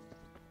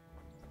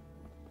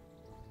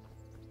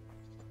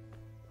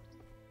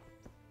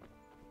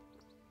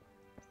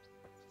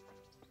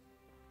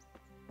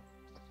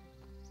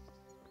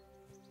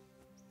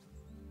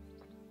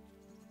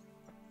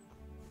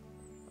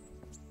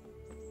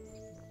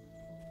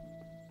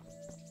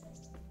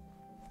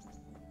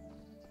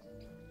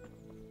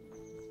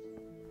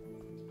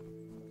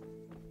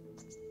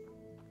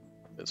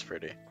 It's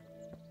pretty.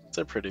 It's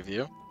a pretty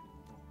view.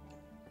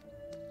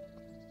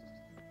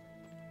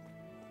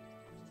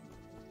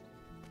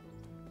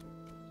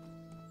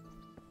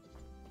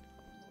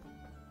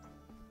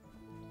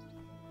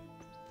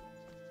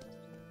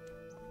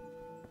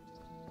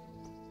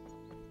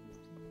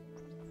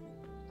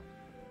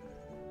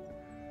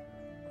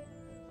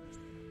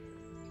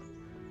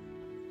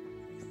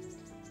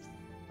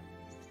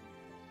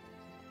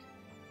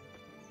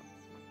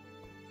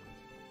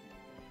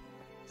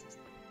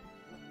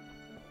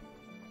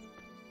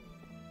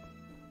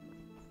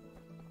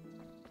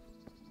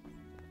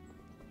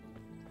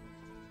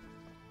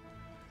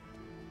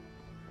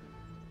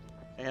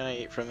 Can I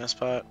eat from this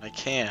pot? I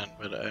can,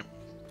 but I'm...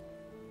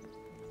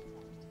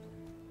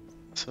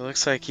 So it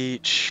looks like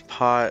each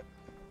pot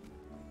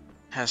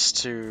has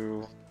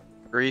to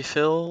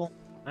refill,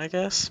 I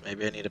guess?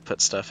 Maybe I need to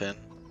put stuff in.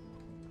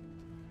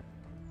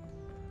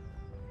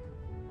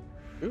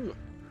 Ooh.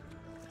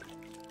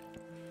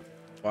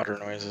 Water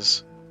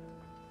noises.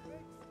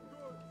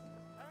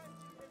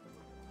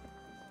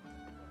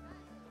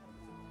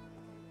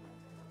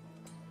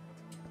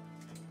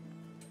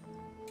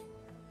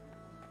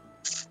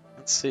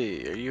 Let's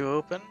see, are you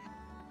open?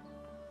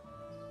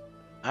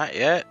 Not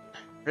yet.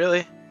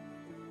 Really?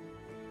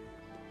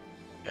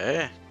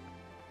 Okay.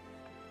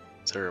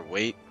 Is there a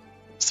wait?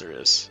 Yes, there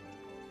is.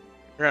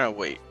 We're gonna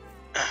wait.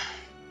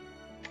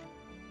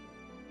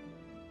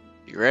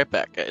 Be right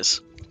back,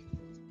 guys.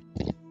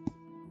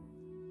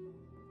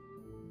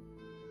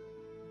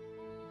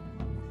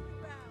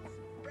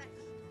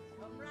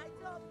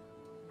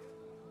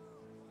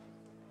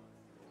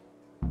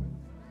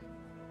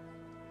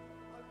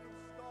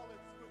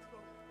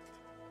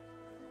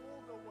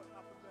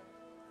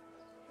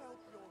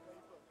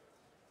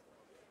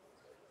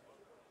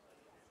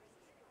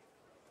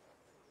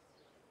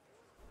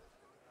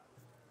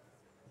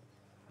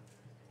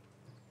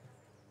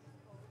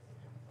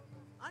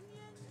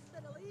 Onions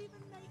that'll even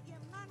make your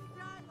man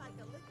cry like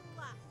a little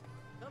lass.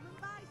 Come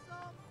and buy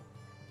some.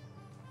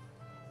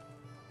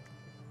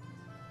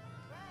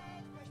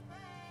 Bread, fresh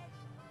bread,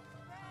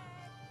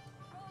 bread,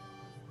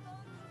 rolls,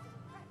 buns,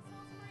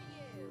 pretzels for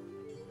you.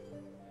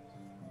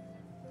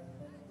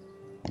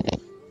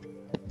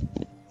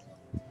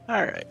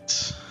 Alright.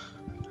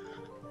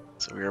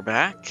 So we are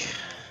back.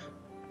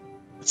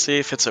 Let's see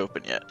if it's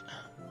open yet.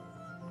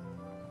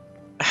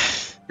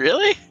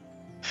 Really?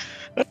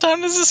 What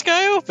time does this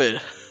guy open?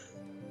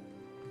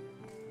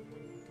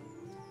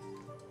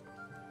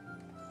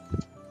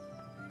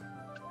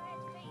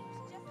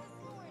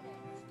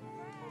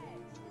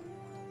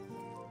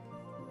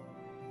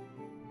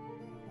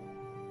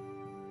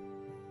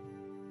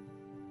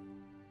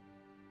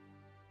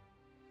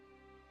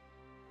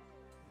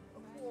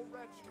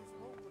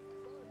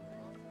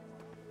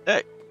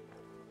 Hey,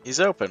 he's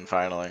open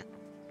finally.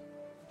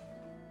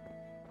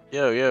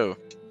 Yo, yo.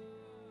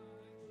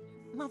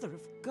 Mother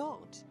of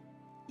God,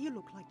 You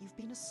look like you've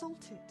been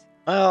assaulted.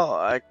 Well,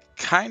 I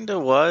kinda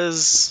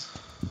was.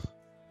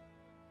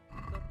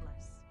 God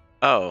bless.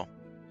 Oh,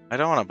 I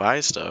don't want to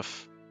buy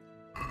stuff.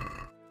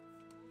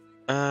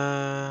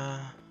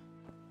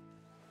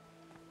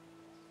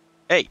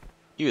 Hey,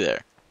 you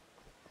there.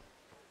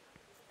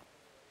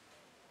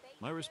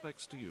 My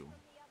respects to you.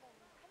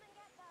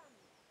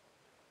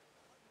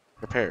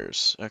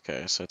 Repairs.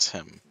 Okay, so it's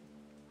him.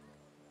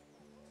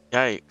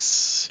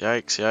 Yikes,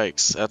 yikes,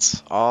 yikes.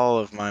 That's all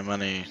of my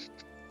money.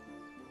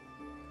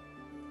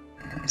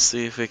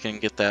 See if we can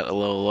get that a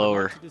little I'd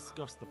lower. like to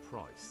discuss the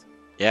price.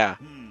 Yeah.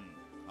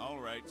 All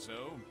right,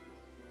 so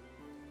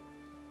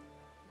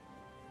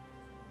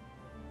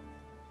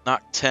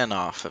Knock 10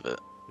 off of it.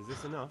 Is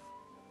this enough?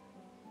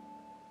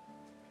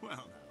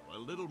 well, now, a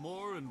little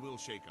more and we'll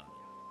shake on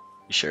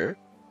it. You sure?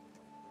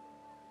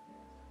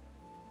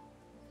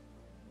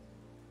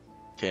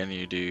 Can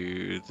you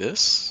do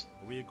this?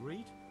 Are we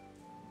agreed?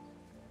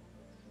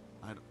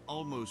 I'd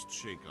almost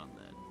shake on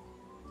that.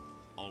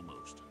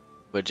 Almost.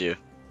 Would you?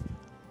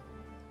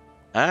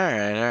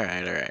 Alright,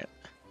 alright, alright.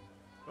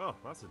 Oh,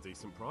 that's a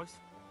decent price.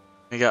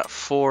 We got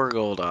 4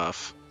 gold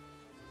off.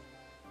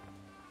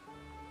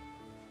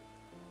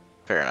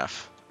 Fair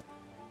enough.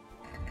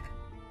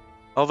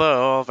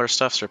 Although, all of our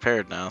stuff's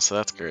repaired now, so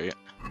that's great.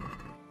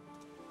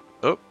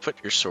 Oh,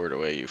 put your sword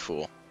away, you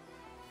fool.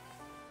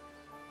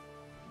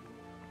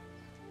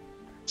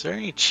 Is there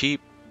any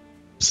cheap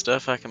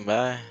stuff I can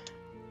buy?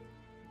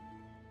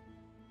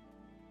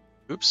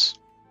 Oops.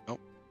 Nope.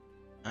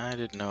 I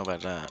didn't know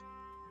about that.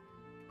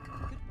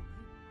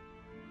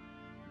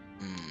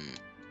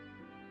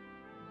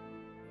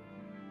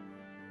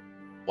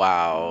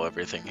 Wow,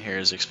 everything here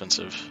is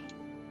expensive.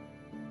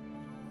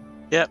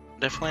 Yep,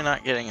 definitely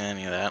not getting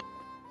any of that.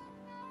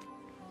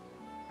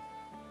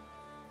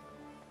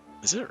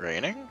 Is it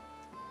raining?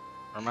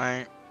 Or am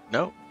I...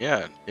 Nope,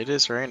 yeah, it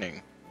is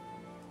raining.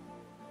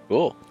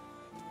 Cool.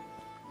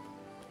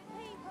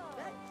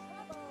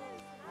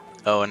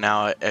 Oh, and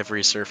now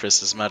every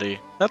surface is muddy.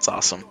 That's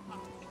awesome.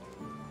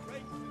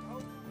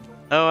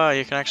 Oh wow,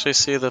 you can actually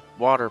see the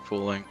water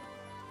pooling.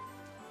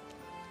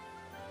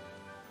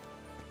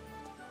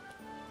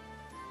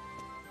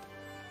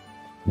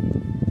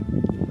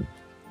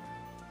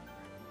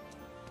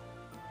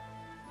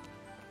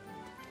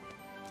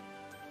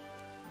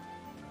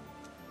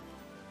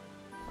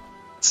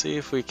 Let's see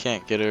if we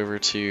can't get over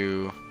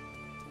to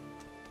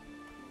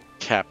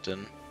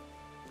Captain.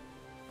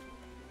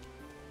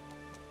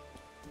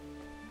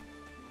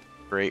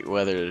 Great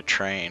weather to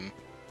train.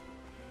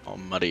 All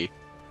muddy.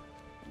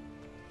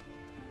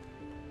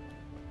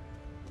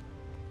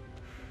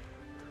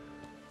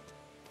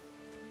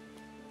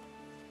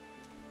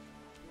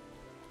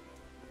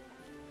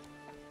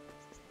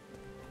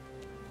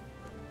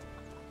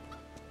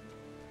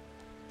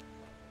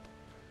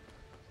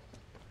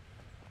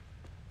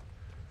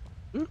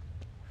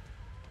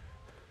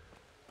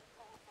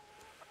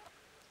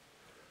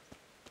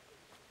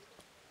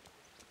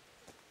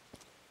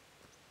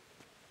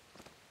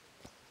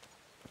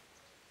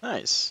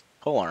 Nice.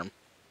 Polearm.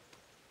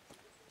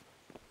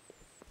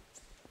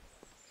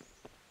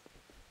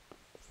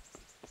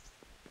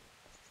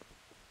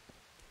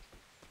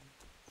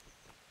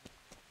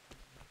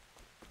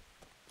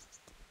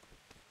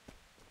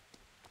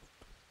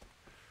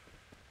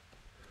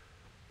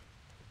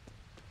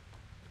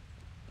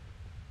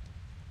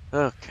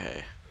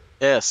 Okay.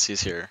 Yes,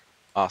 he's here.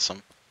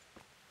 Awesome.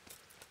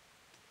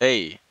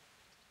 Hey.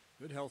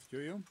 Good health to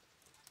you.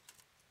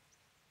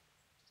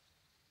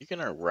 You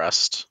gonna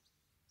rest?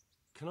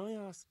 Can I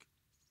ask?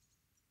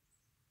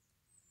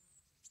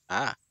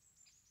 Ah.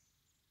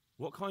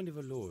 What kind of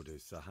a lord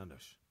is Sir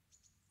Hanush?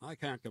 I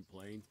can't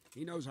complain.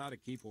 He knows how to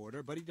keep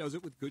order, but he does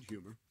it with good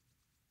humor.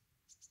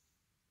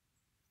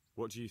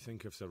 What do you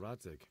think of Sir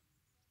Radzig?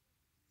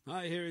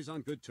 I hear he's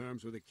on good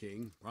terms with the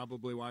king,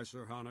 probably why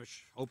Sir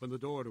Hanush opened the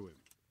door to him.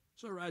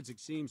 Sir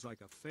Radzig seems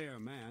like a fair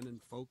man, and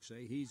folks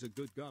say he's a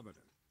good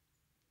governor.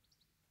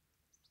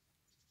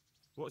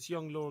 What's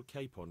young Lord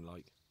Capon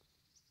like?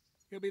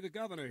 He'll be the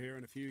governor here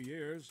in a few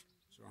years.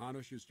 Sir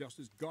Hanush is just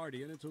his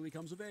guardian until he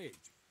comes of age.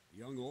 The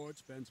young lord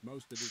spends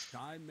most of his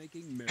time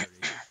making merry,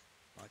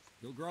 but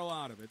he'll grow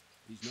out of it.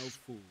 He's no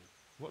fool.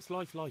 What's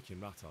life like in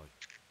Rattay?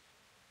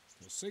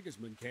 Till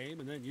Sigismund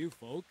came, and then you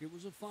folk, it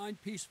was a fine,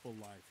 peaceful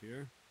life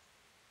here.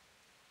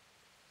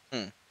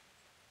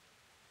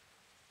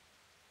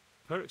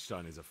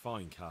 Perkstein is a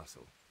fine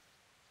castle.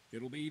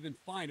 It'll be even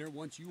finer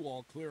once you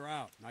all clear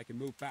out, and I can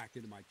move back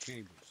into my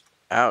chambers.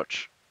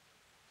 Ouch.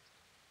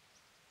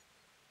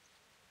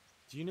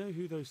 Do you know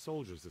who those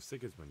soldiers of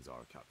Sigismund's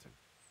are, Captain?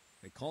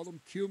 They call them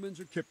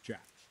Cumans or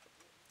Kipchaks.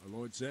 Our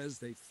lord says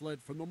they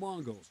fled from the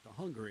Mongols to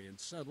Hungary and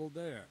settled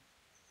there.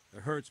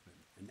 They're herdsmen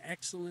and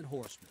excellent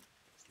horsemen.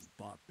 And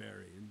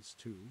barbarians,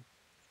 too.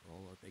 For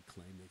all that they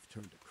claim they've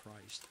turned to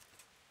Christ.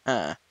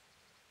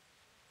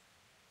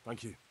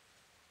 Thank you.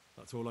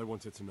 That's all I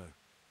wanted to know.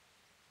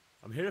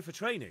 I'm here for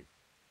training.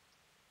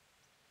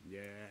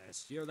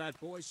 Yes, you're that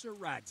boy Sir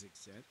Radzig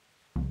said.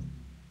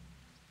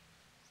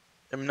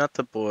 I'm not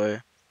the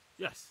boy.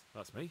 Yes,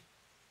 that's me.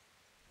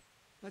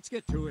 Let's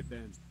get to it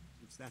then,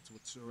 since that's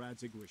what Sir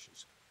Radzig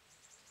wishes.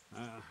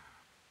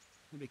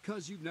 And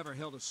because you've never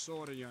held a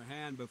sword in your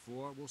hand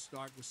before, we'll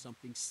start with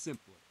something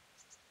simpler.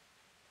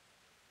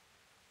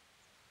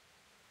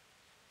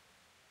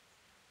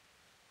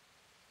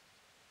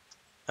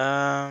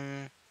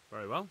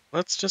 Very well.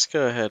 Let's just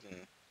go ahead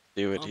and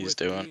do what Come he's with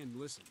doing. me and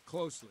listen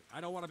closely.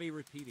 I don't want to be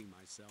repeating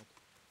myself.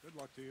 Good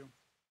luck to you.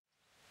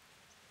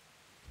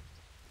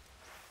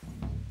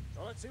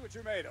 So let's see what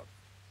you're made of.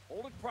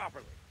 Hold it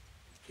properly.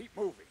 Keep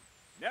moving.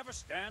 Never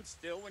stand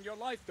still when your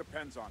life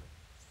depends on it.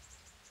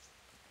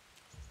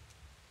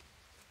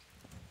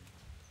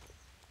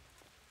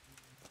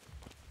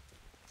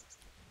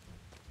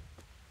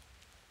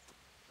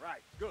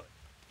 Right, good.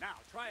 Now,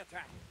 try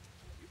attacking.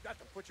 You've got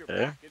to put your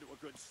back into a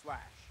good slash.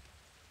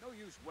 No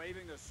use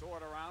waving the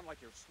sword around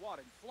like you're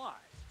swatting flies.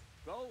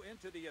 Go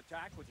into the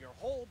attack with your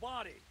whole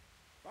body.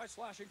 Try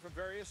slashing from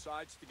various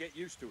sides to get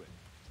used to it.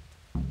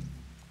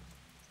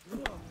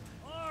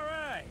 All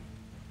right.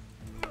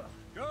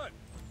 Good.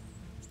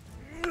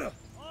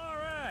 All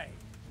right.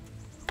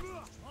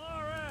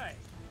 All right.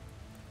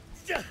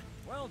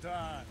 Well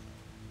done.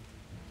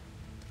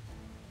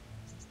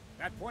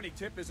 That pointy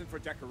tip isn't for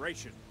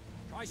decoration.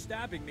 Try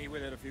stabbing me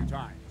with it a few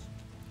times.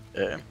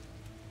 Yeah.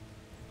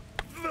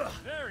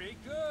 Very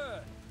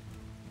good.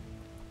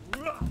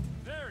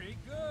 Very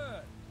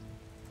good.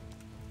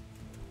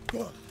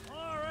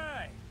 All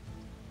right.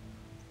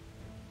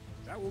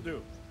 That will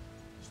do.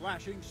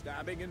 Slashing,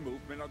 stabbing, and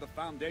movement are the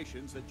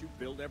foundations that you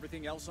build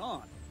everything else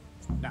on.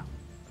 Now,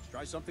 let's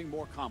try something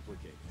more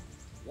complicated.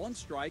 One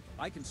strike,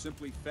 I can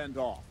simply fend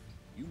off.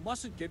 You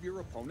mustn't give your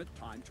opponent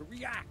time to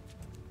react.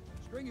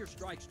 String your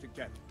strikes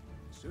together.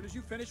 As soon as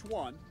you finish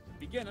one,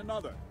 begin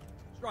another.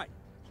 Strike,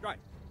 strike,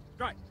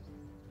 strike.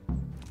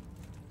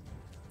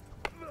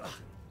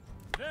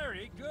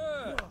 Very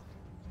good.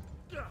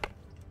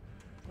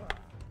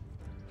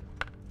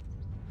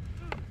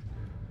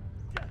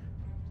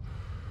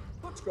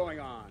 What's going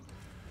on?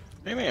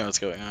 What do you mean what's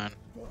going on?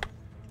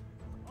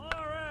 All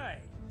right.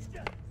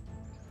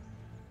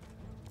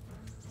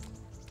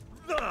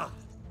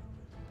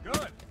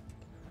 Good.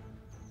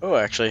 Oh,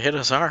 actually hit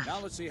his arm.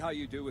 Now let's see how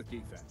you do with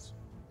defense.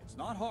 It's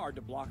not hard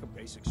to block a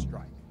basic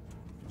strike.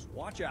 Just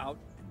watch out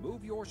and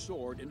move your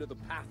sword into the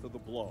path of the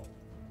blow.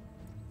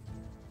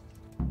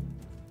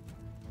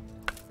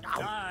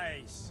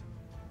 Nice.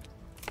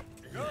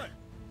 Good.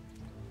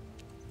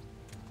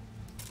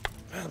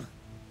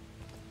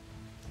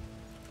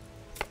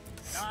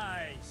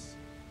 Nice.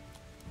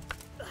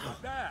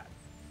 Not bad.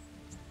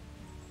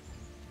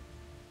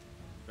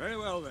 Very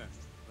well then.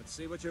 Let's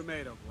see what you're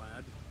made of,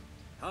 lad.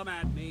 Come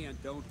at me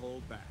and don't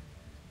hold back.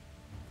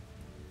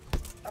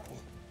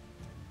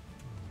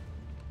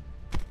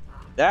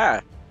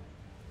 Yeah.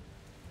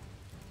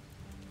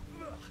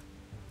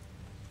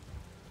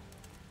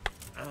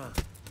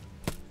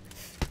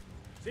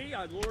 See,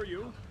 I lure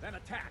you, then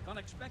attack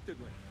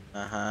unexpectedly.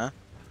 Uh-huh.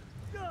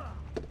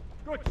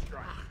 Good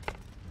strike.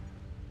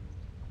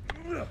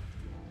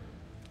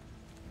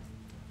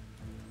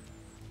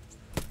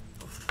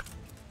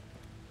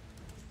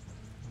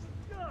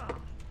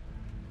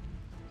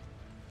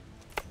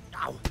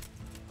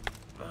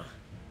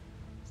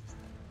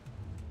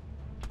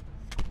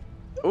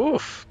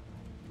 Oof.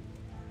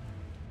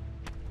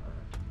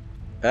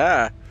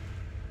 Ah.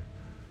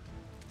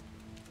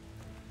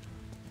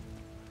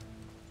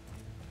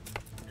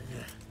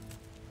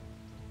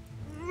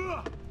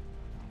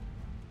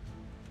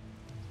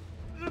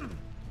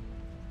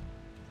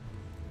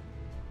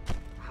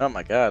 Oh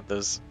my god,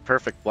 those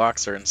perfect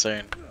blocks are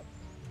insane.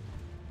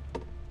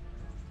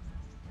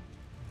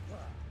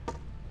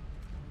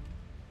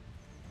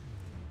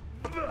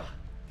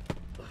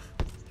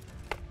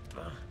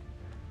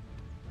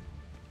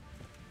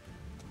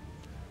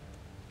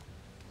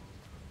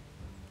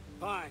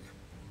 Fine.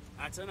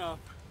 That's enough.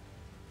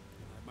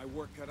 I have my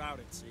work cut out,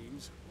 it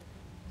seems.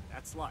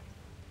 That's life.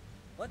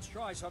 Let's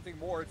try something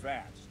more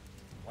advanced.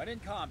 When in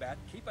combat,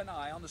 keep an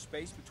eye on the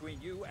space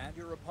between you and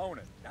your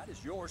opponent. That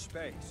is your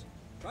space.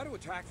 Try to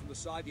attack from the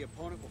side the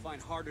opponent will find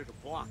harder to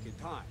block in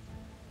time.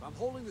 If I'm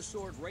holding the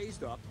sword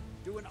raised up,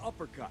 do an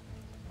uppercut.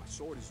 If my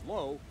sword is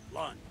low,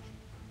 lunge.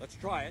 Let's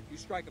try it. You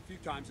strike a few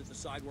times at the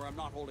side where I'm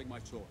not holding my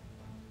sword.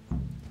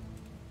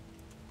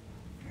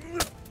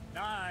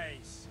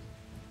 Nice.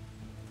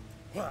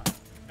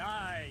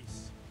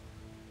 Nice.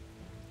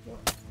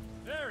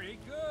 Very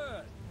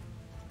good.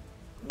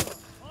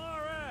 All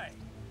right.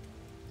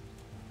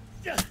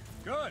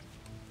 Good.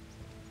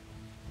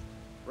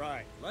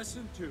 Right.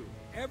 Lesson 2.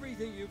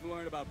 Everything you've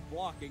learned about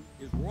blocking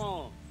is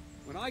wrong.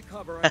 When I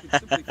cover, I can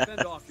simply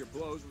fend off your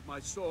blows with my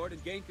sword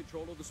and gain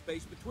control of the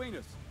space between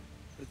us.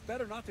 But it's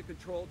better not to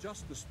control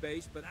just the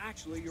space, but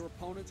actually your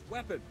opponent's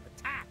weapon.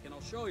 Attack, and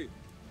I'll show you.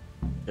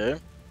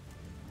 Okay.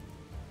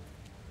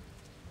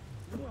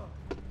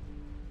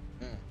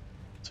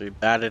 So he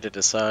batted it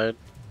aside.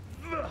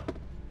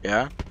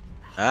 Yeah?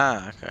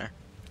 Ah, okay.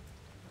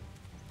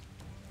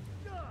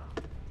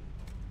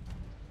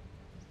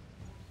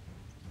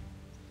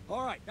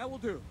 All right, that will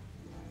do.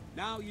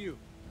 Now you.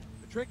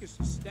 trick is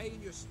to stay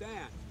in your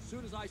stance. As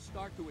soon as I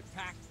start to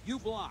attack, you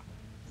block.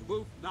 The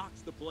move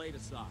knocks the blade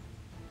aside.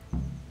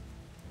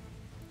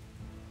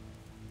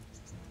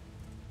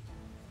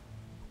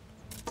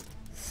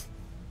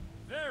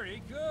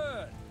 Very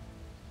good.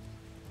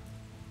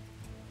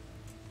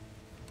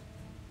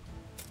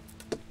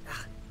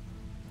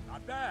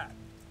 Not bad.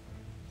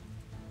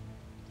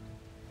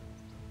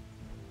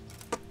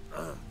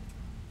 All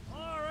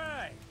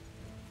right.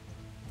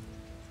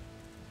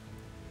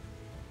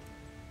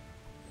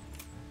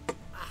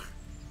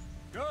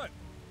 Good.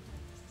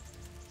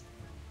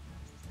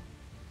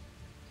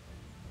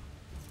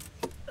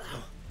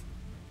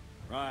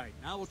 Right,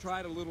 now we'll try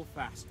it a little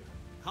faster.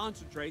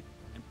 Concentrate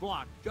and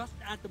block just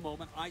at the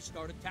moment I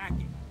start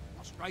attacking.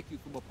 I'll strike you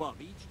from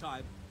above each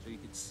time so you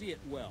can see it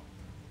well.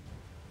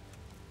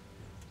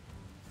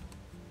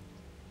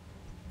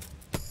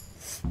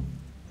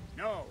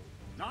 No,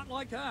 not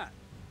like that.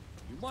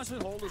 You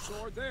mustn't hold the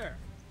sword there.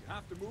 You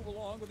have to move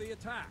along with the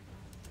attack.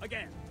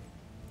 Again.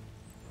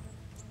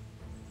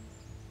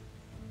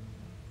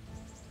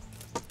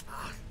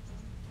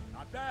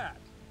 Not bad.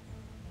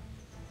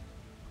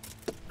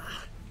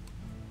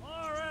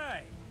 All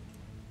right.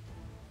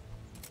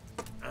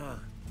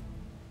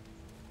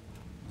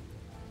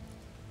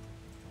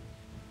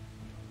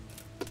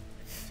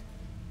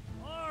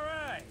 All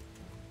right.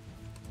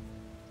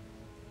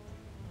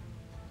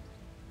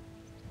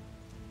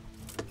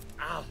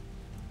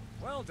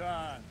 Well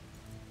done.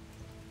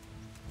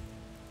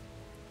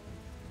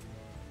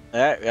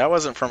 That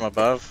wasn't from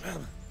above.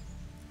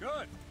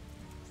 Good.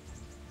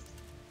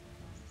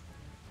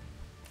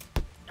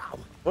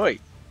 Boy,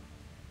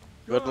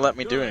 wouldn't let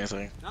me do Good.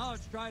 anything. Now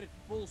let's try it at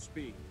full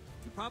speed.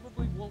 You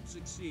probably won't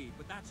succeed,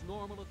 but that's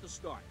normal at the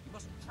start. You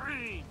must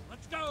train.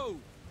 Let's go.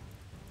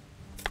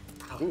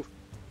 Ooh.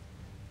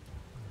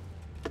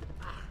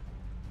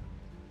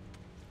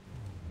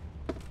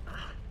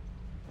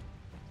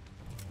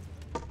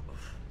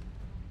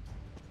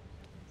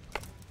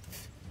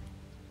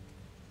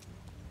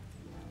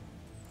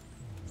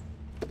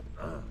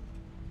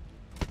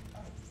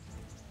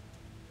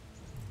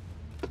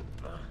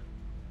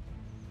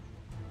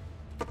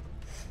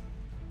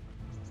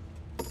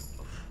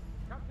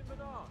 Captain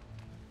Menard.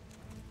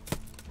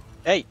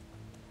 Hey.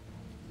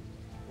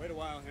 Wait a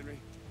while, Henry.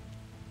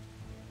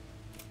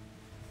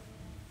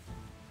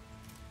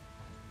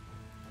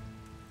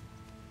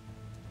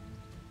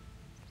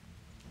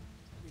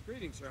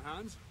 Greetings, Sir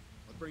Hans.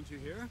 What brings you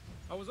here?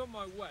 I was on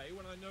my way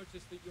when I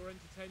noticed that you're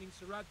entertaining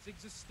Sir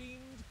Radzig's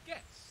esteemed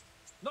guest.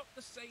 Not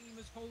the same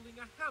as holding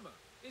a hammer,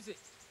 is it,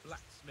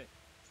 blacksmith?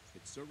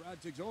 It's Sir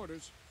Radzig's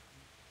orders.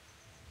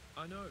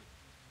 I know.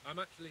 I'm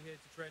actually here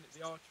to train at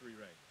the archery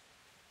range.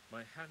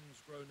 My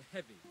hand's grown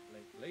heavy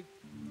lately.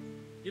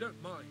 You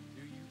don't mind,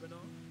 do you,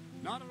 Bernard?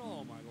 Not at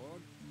all, my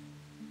lord.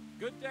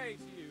 Good day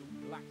to you,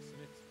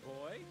 blacksmith's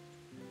boy.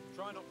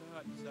 Try not to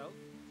hurt yourself.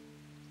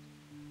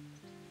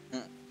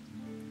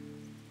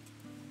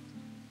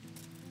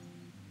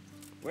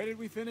 Where did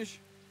we finish?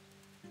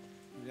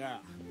 Yeah,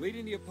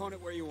 leading the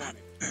opponent where you want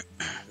it.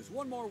 There's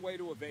one more way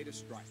to evade a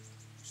strike.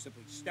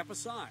 Simply step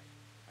aside,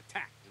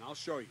 attack, and I'll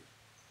show you.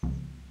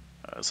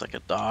 It's like a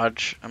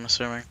dodge, I'm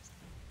assuming.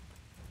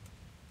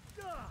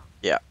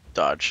 Yeah,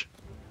 dodge.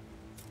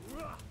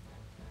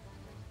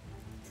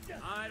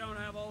 I don't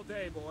have all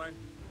day, boy.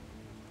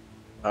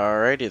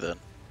 Alrighty then.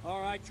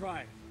 All right, try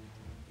it.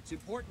 It's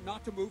important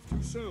not to move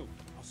too soon.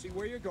 I'll see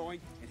where you're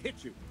going and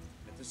hit you.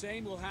 But the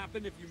same will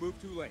happen if you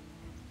move too late.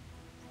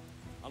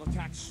 I'll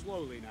attack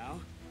slowly now.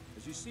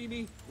 As you see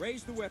me,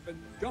 raise the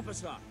weapon, jump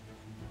aside.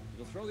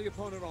 It'll throw the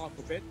opponent off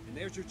a bit, and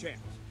there's your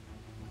chance.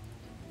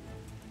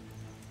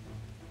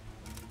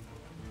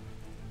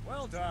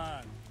 Well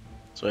done.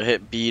 So I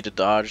hit B to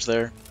dodge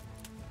there.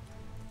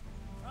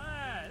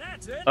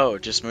 That's it. Oh,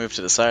 just move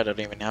to the side. I don't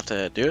even have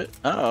to do it?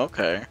 Oh,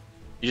 okay.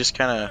 You just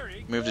kind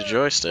of move the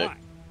joystick. Right.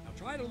 Now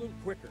try it a little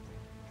quicker.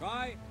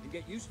 Try and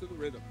get used to the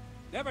rhythm.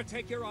 Never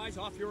take your eyes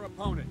off your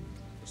opponent.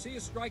 You'll see a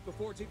strike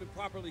before it's even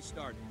properly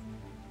started.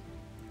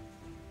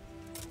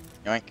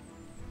 Yoink.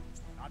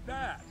 Not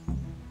bad.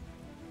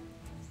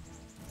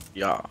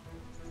 Yeah.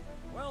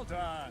 Well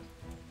done.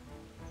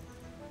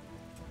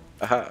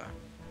 Aha.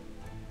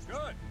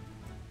 Good.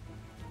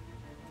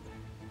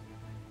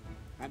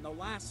 And the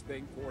last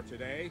thing for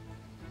today,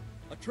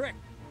 a trick.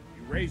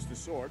 You raise the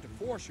sword to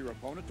force your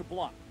opponent to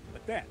block,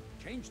 but then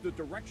change the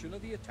direction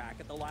of the attack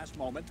at the last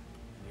moment,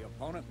 and the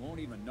opponent won't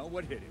even know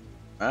what hit him.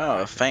 Oh,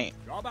 a feint.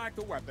 Draw back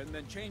the weapon,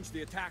 then change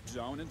the attack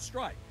zone and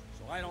strike,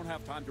 so I don't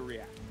have time to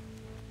react.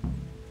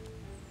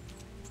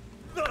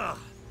 No.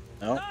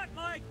 Not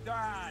like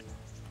that.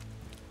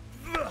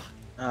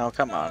 Oh,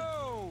 come on.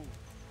 No.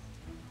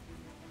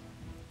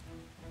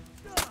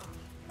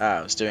 Ah,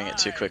 I was doing it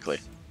too quickly.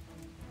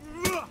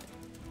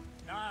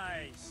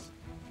 Nice.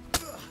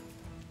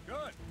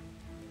 Good.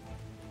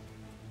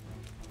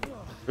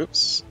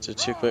 Oops, did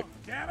too quick.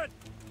 Damn it.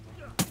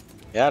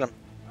 Got him.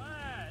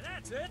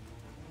 That's it.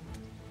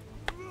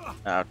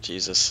 Oh,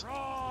 Jesus.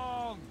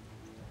 Wrong.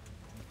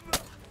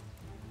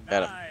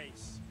 Got him.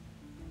 Nice.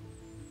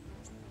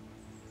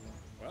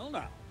 Well,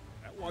 Well now,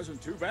 that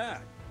wasn't too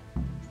bad.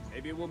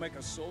 Maybe we'll make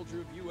a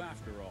soldier of you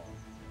after all.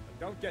 But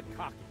don't get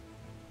cocky.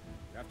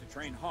 You have to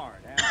train hard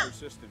and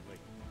persistently.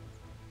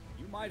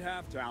 You might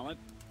have talent,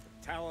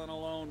 but talent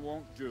alone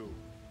won't do.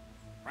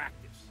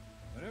 Practice.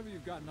 Whenever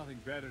you've got nothing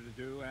better to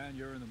do and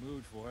you're in the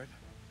mood for it,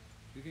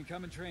 you can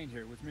come and train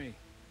here with me.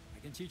 I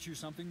can teach you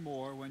something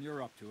more when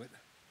you're up to it.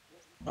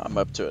 I'm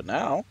up to it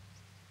now.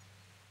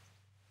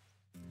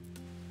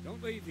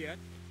 Don't leave yet.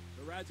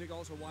 The Radzig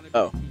also wanted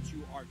Oh. me to teach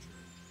you archery.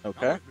 Come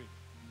Okay. with me.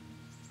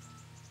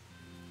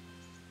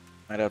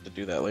 Might have to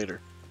do that later.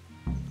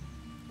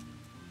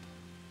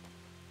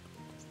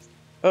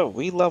 Oh,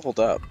 we leveled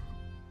up.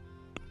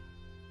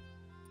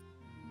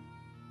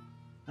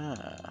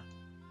 Ah.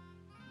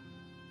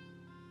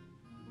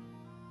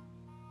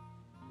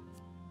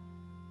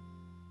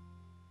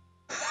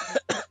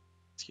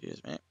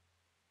 Excuse me.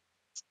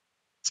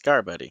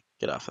 Scar buddy,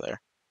 get off of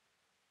there.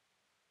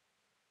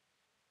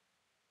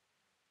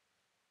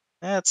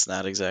 That's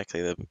not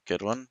exactly the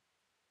good one.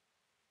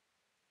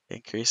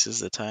 Increases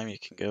the time you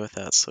can go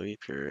without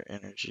sleep. Your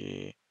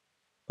energy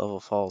level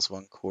falls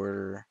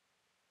 1/4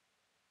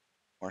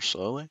 more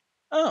slowly.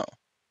 Oh.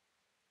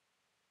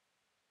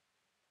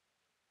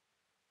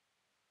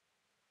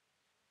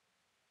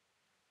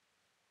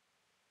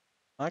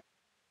 I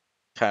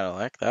kind of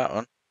like that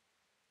one.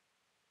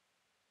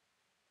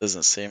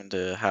 Doesn't seem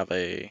to have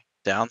a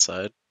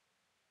downside.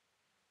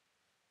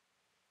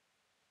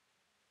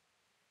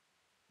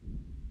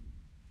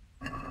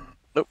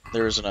 Nope,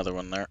 there was another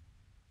one there.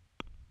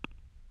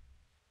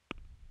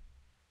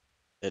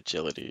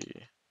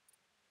 Agility.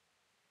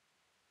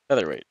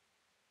 Featherweight.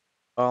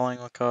 Falling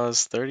will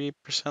cause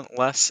 30%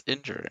 less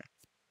injury.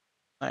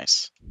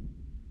 Nice.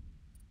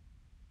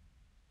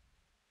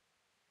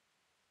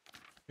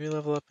 Did we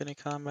level up any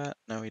combat?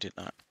 No, we did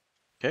not.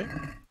 Okay.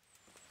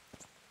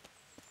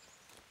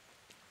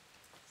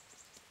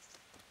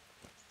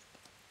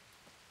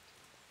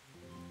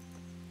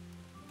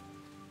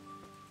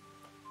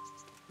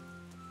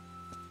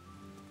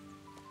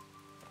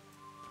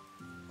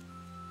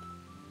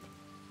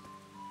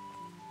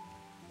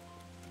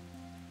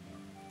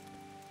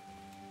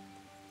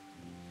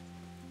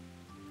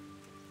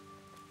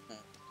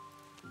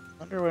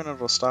 Wonder when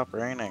it'll stop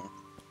raining.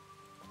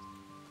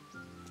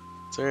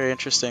 It's very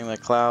interesting. The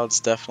clouds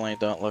definitely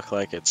don't look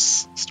like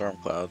it's storm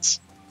clouds.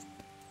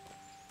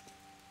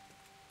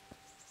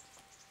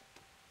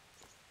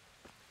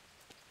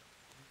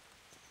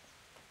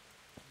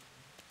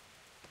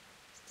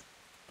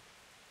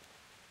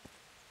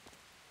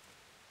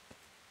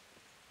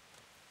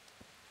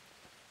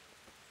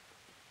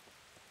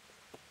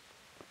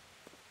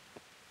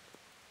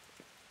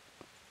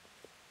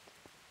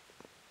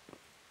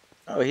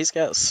 Oh, he's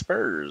got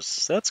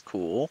spurs. That's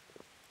cool.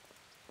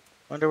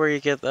 Wonder where you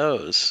get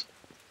those.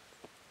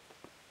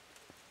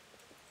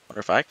 Wonder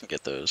if I can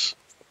get those.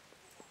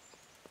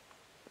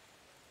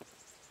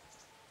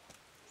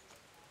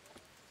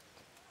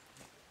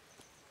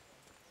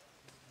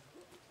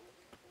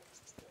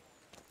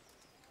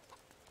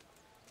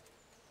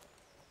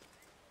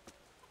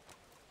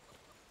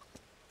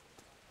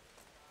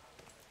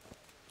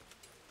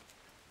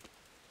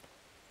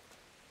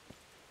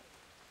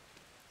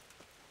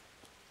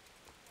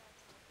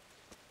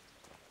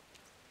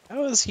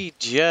 How is he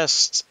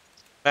just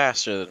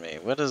faster than me?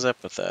 What is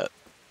up with that?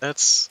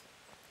 That's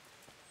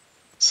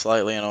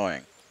slightly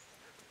annoying.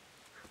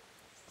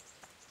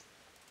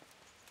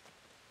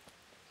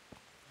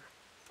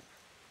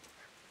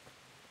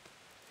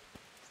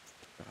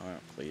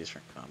 Please,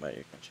 from combat,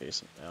 you can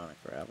chase him down and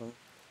grab him.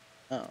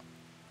 Oh.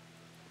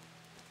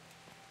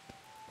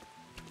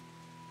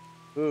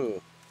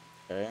 Ooh.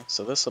 Okay,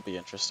 so this will be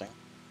interesting.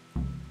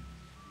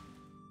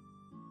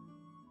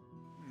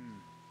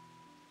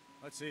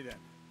 Let's see then.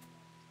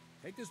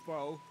 Take this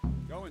bow,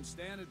 go and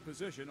stand in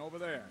position over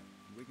there,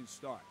 and we can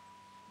start.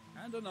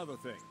 And another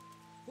thing,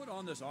 put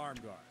on this arm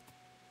guard.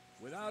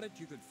 Without it,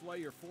 you could flay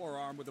your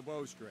forearm with a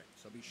bowstring,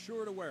 so be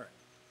sure to wear it.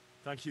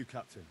 Thank you,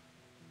 Captain.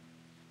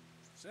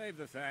 Save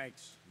the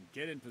thanks, and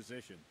get in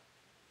position.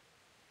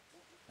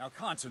 Now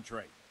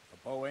concentrate.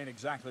 A bow ain't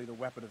exactly the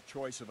weapon of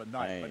choice of a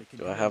knight, but it can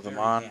Do come I have in them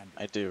very on? handy.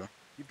 I do.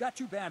 You've got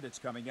two bandits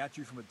coming at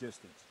you from a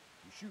distance.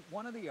 You shoot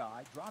one in the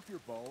eye, drop your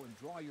bow, and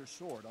draw your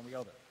sword on the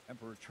other.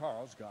 Emperor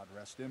Charles, God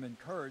rest him,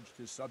 encouraged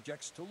his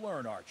subjects to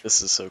learn archery.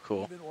 This is so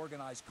cool. Even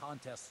organized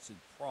contests in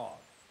Prague.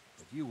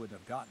 But you wouldn't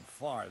have gotten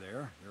far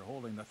there. You're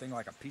holding the thing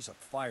like a piece of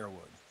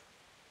firewood.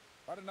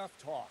 But enough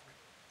talk.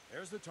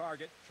 There's the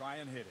target. Try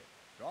and hit it.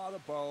 Draw the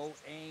bow,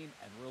 aim,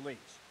 and release.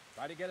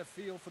 Try to get a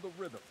feel for the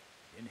rhythm.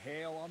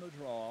 Inhale on the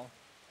draw,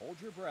 hold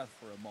your breath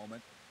for a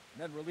moment,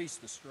 and then release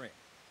the string.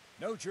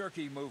 No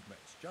jerky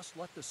movements. Just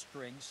let the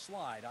string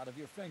slide out of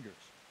your fingers,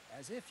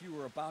 as if you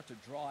were about to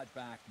draw it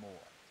back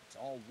more. It's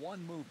all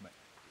one movement.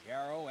 The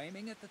arrow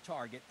aiming at the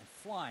target and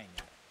flying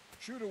at it.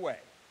 Shoot away.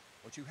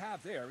 What you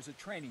have there is a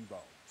training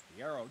bow.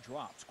 The arrow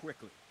drops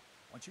quickly.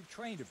 Once you've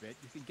trained a bit,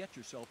 you can get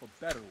yourself a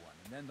better one,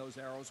 and then those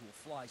arrows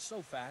will fly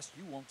so fast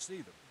you won't see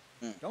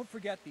them. Don't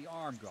forget the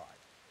arm guard.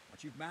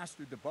 Once you've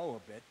mastered the bow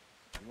a bit,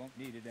 you won't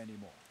need it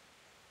anymore.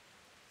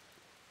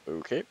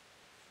 Okay.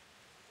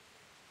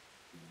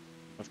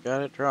 I've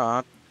got it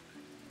drawn.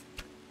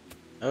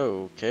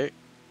 Okay.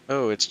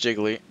 Oh, it's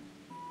jiggly.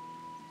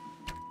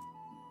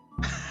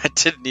 I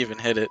didn't even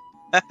hit it.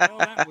 Oh,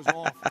 that was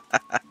awful.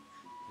 I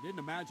didn't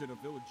imagine a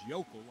village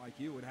yokel like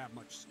you would have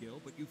much skill,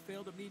 but you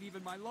failed to meet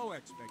even my low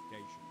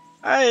expectations.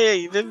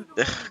 I didn't.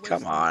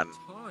 Come on.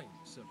 Time,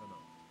 Sir Bernard.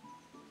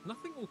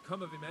 Nothing will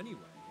come of him anyway,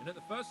 and at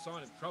the first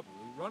sign of trouble,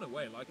 he'll run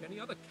away like any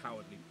other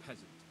cowardly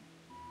peasant.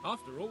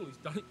 After all, he's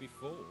done it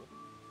before.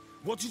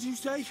 What did you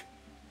say?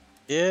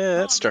 Yeah,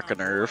 that struck a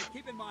nerve.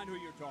 Keep in mind who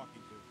you're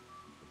talking to.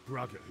 A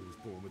braggart who was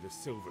born with a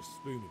silver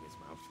spoon in his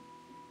mouth.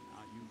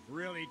 Now, you've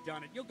really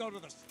done it. You'll go to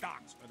the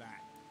stocks for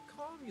that.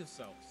 Calm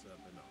yourself, Sir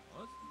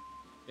Bernard.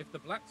 If the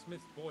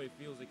blacksmith boy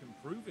feels he can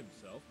prove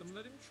himself, then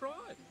let him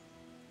try.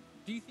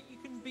 Do you think you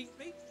can beat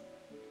me?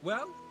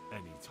 Well?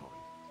 Anytime.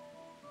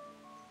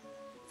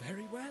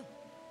 Very well.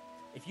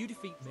 If you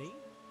defeat me,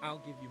 I'll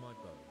give you my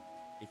bow.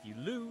 If you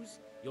lose,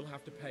 you'll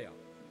have to pay up.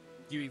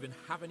 Do you even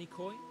have any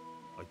coin?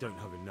 I don't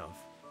have enough.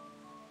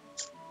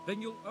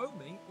 Then you'll owe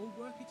me or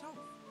work it off.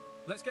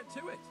 Let's get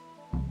to it.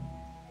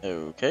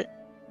 Okay.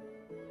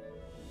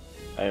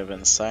 I have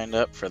been signed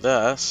up for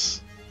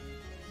this.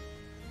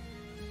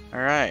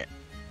 Alright.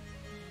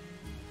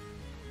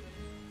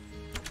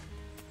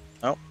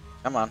 Oh,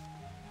 come on.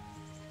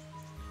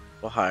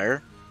 We'll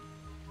hire.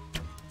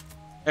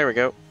 There we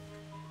go.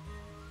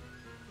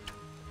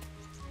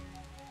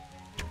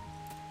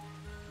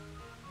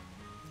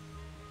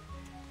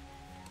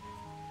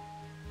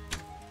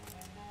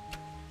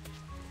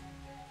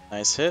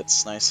 Nice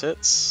hits, nice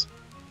hits.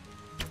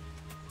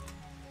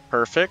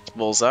 Perfect,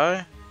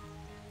 bullseye.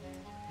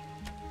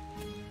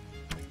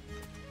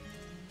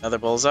 Another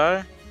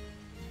bullseye.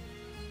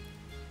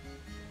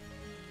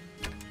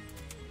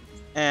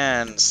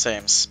 And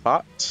same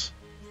spot.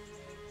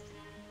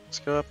 Let's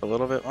go up a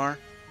little bit more.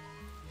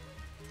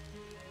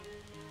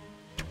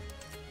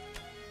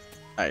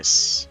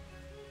 Nice.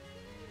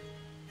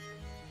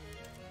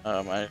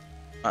 Am I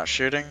not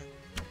shooting?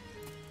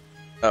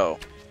 Oh,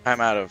 I'm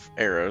out of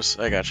arrows.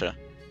 I gotcha.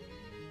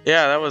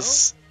 Yeah, that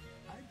was...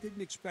 I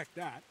didn't expect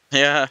that.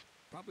 Yeah.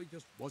 Probably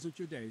just wasn't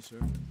your day, sir.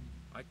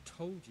 I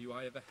told you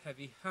I have a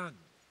heavy hand,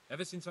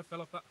 ever since I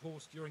fell off that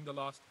horse during the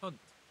last hunt.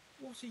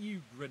 What are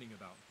you grinning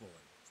about, boy?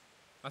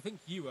 I think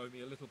you owe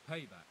me a little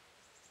payback.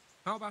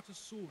 How about a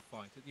sword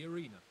fight at the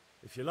arena?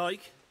 If you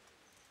like.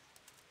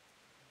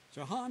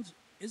 Sir Hans,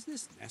 is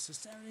this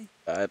necessary?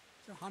 Sir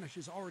Hanush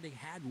has already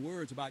had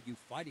words about you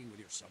fighting with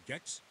your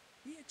subjects.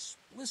 He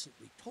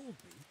explicitly told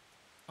me.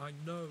 I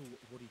know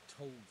what he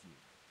told you.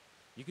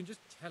 You can just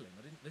tell him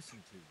I didn't listen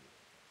to you.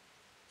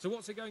 So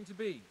what's it going to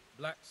be,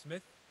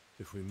 blacksmith?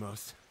 If we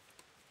must.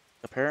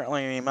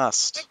 Apparently we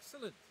must.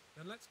 Excellent.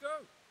 Then let's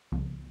go.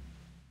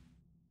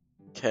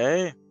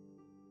 Okay.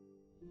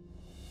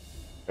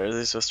 Are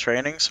these with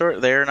training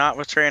sword? They are not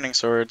with training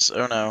swords.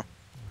 Oh no.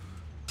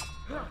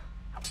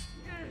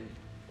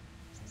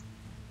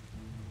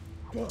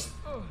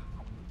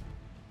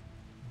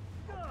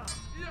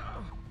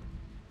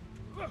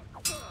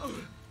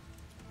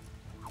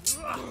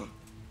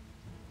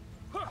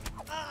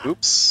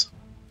 Oops.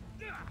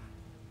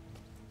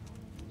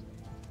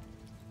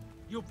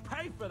 You'll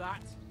pay for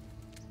that.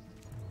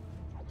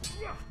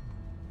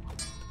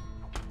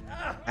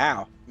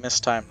 Ow.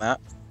 Mistimed that.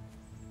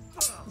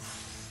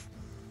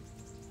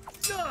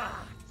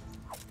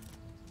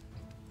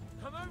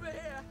 Come over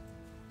here.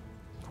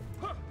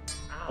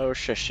 Oh,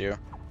 shush you.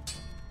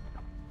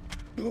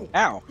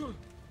 Ow.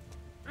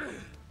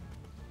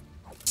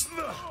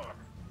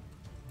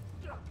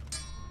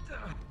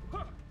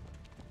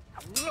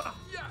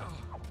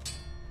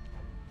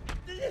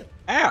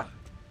 Ow.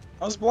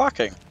 I was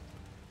blocking.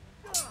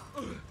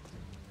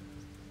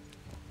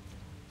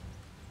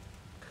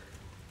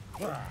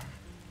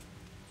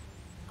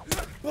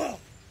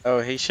 Oh,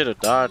 he should have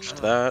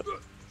dodged that.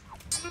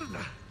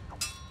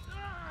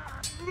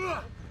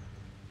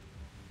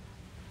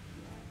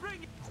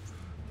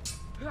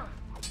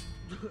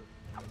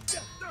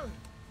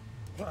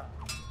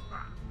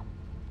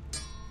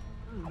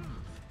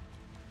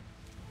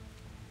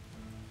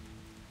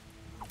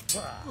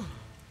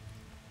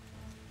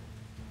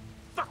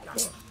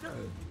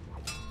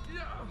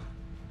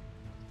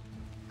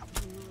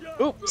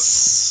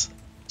 Oops.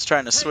 He's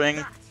trying to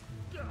swing.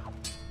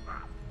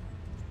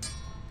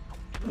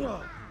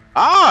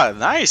 Ah,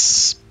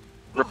 nice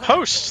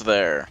riposte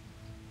there.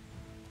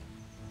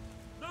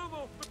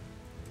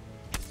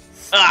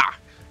 Ah.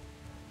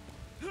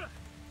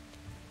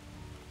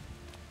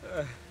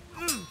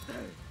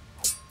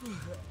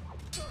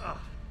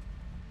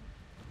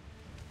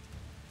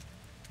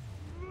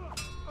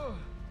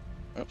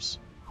 Oops.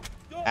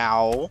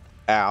 Ow.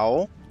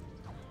 Ow.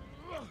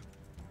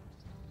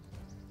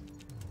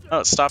 Oh,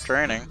 it stopped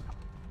raining.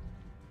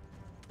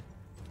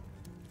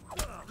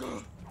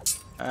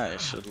 Ah, you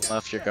should have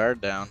left your guard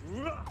down.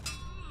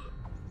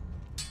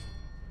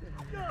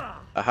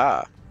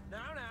 Aha.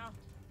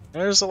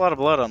 There's a lot of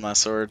blood on my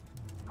sword.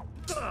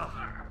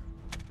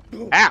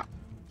 Ow!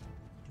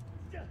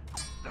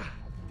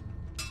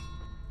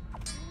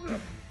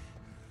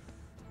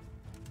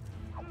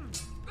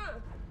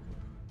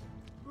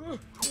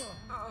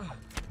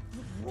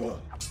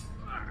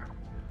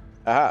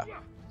 Aha.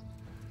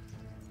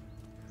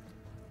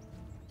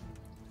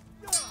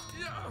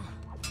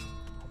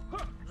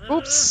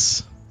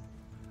 Oops.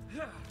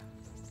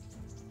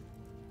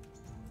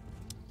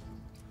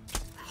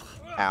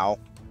 Ow.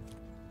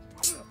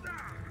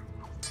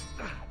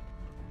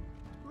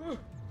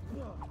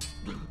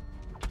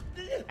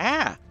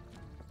 Ah.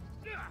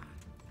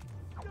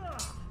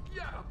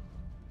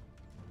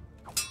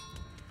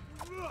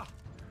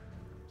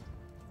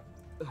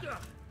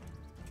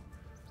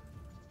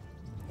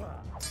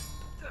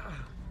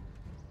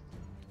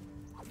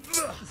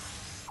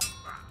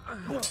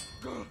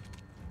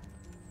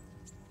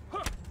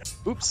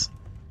 Oops.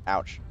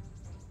 Ouch.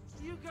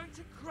 You going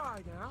to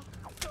cry now?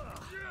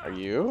 Are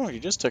you? You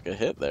just took a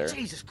hit there.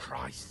 Jesus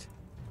Christ.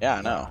 Yeah,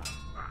 I know.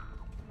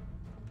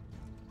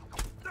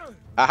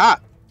 Aha!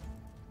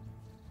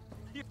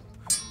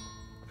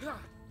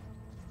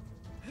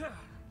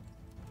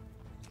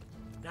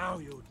 Now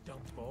you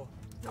dumb for.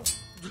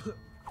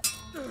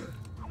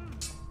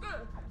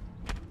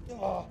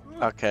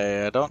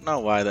 Okay, I don't know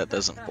why that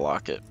doesn't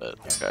block it, but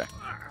okay.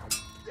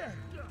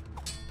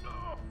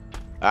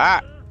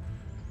 Ah!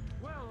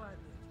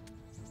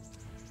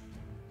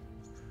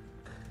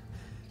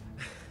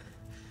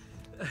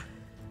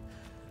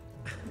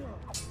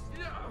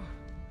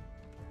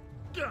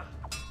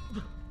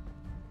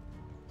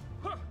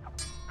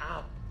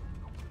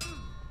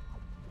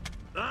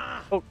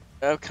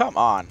 Oh, come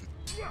on.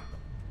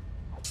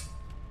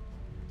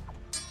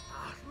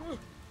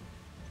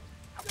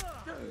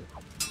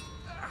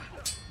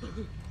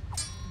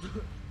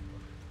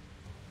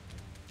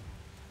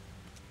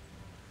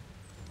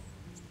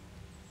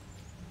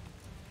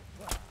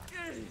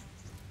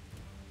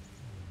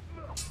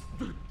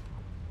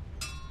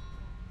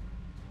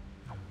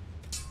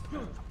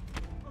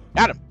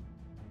 Got him.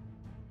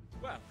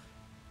 Well,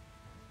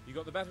 you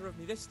got the better of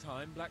me this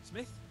time,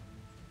 blacksmith.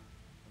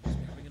 I must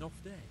be having an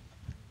off day.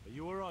 Are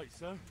you alright,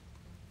 sir?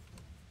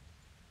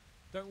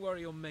 Don't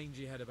worry your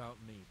mangy head about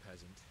me,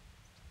 peasant.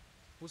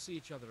 We'll see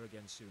each other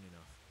again soon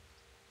enough.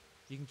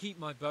 You can keep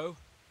my bow.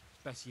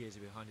 Its best years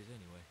are behind it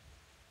anyway.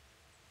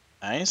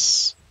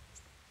 Nice.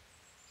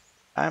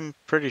 I'm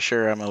pretty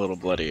sure I'm a little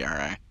bloody,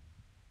 aren't I?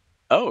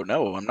 Oh,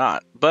 no, I'm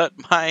not. But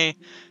my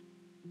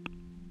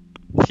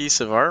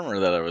piece of armor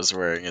that I was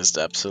wearing is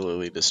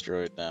absolutely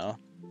destroyed now.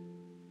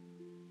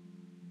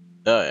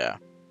 Oh, yeah.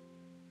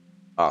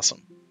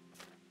 Awesome.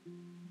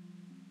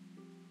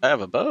 I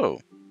have a bow.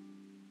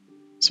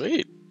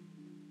 Sweet.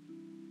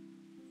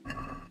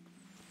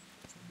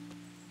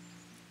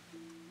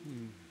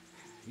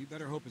 You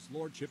better hope his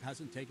lordship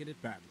hasn't taken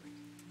it badly.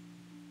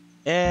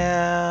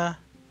 Yeah.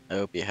 I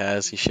hope he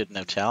has. He shouldn't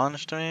have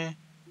challenged me.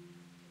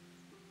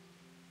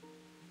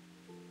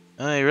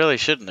 No, he really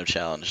shouldn't have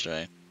challenged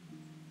me.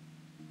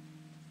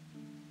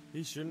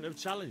 He shouldn't have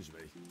challenged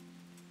me.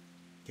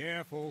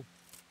 Careful.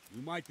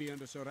 You might be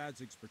under Sir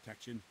Radzig's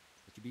protection,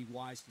 but you'd be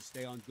wise to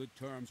stay on good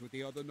terms with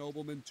the other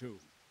noblemen too.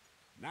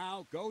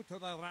 Now go to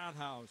the rat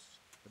house.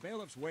 The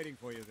bailiff's waiting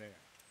for you there.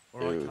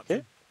 All right, Okay.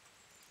 Captain.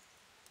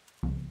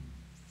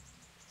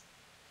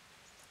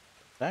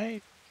 Can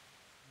I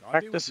God be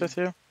practice with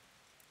with you?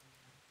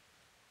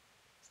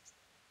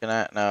 Can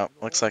I? No,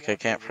 looks like I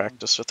can't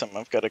practice with him.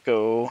 I've got to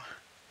go.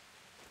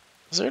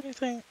 Is there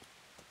anything?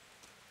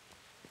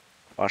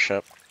 Wash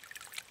up.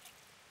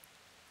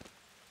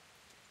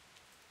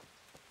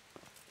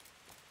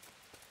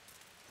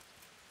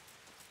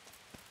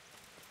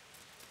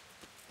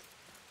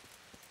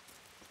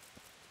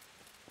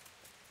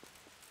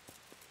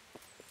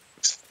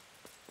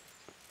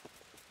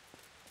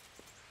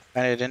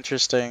 Find it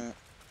interesting.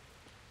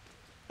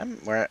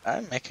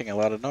 I'm making a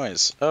lot of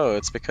noise. Oh,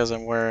 it's because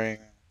I'm wearing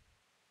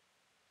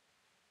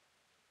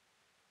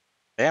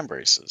band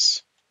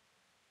braces.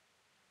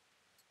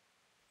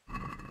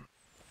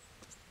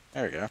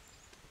 There we go.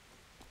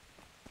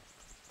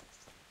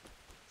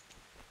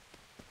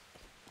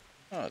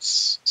 Oh,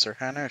 it's Sir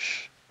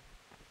Hanush.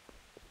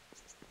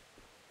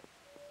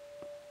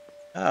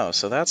 Oh,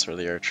 so that's where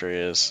the archery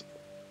is.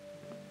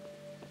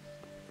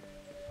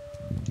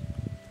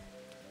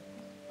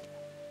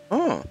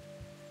 Oh,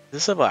 is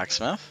this a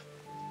blacksmith?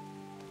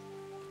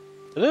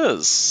 It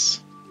is.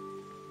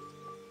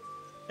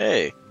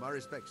 Hey. My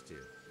respects to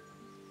you.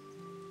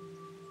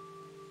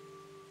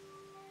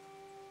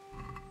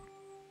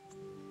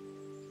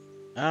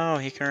 Oh,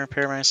 he can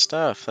repair my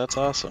stuff. That's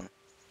awesome.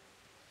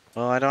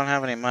 Well, I don't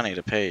have any money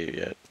to pay you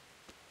yet.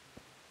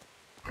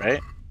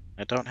 Right?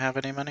 I don't have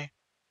any money?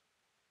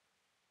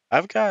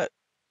 I've got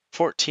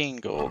 14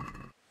 gold.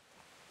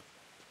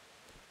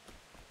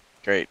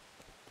 Great.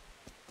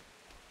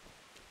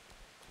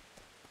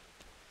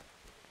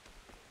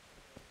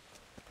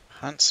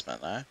 Huntsman,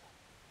 eh?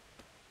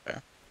 Okay.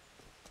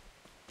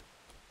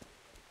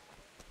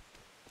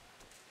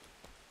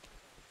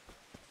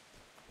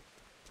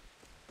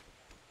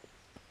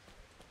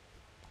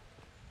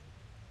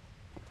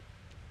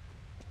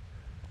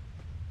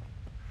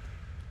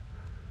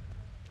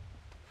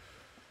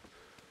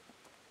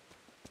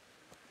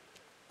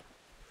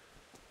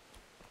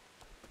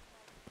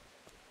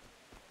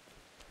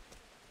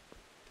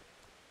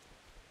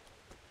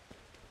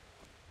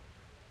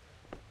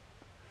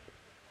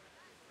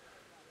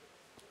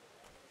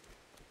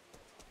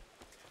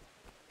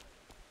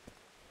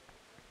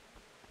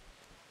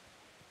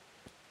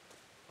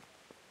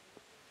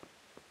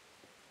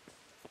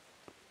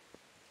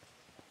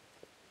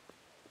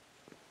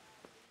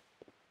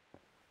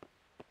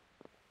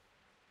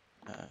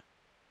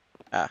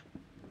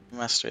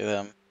 Master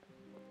them.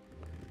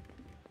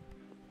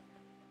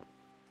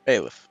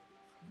 Bailiff.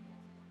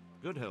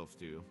 Good health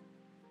to you.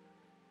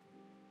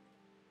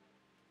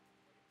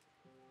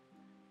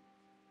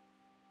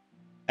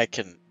 I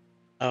can...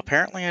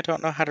 Apparently I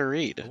don't know how to I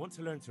read. want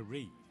to learn to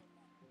read.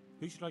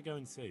 Who should I go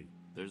and see?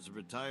 There's a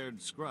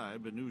retired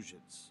scribe in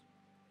Uzhitz.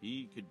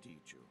 He could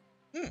teach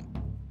you.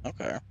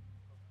 Okay.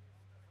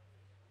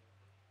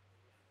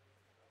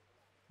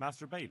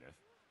 Master Bailiff,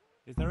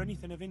 is there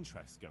anything of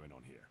interest going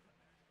on here?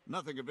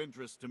 Nothing of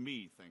interest to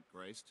me, thank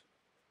Christ.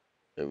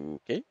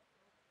 Okay.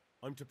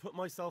 I'm to put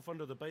myself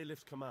under the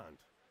bailiff's command.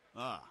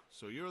 Ah,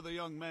 so you're the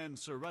young man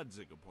Sir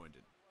Radzig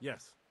appointed.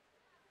 Yes.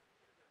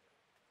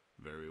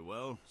 Very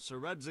well. Sir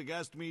Radzig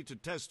asked me to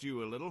test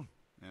you a little,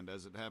 and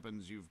as it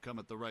happens, you've come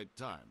at the right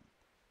time.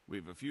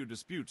 We've a few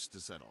disputes to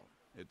settle.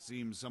 It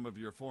seems some of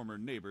your former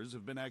neighbors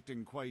have been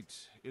acting quite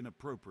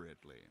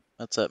inappropriately.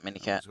 What's up, I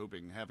Minicat? was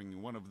hoping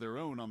having one of their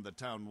own on the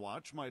town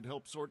watch might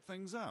help sort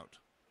things out.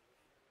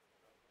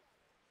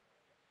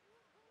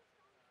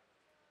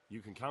 You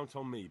can count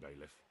on me,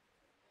 bailiff.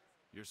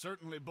 You're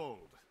certainly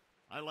bold.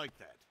 I like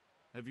that.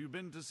 Have you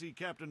been to see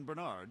Captain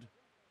Bernard?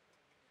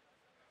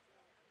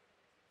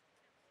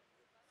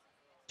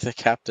 The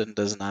captain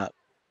does not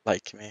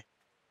like me.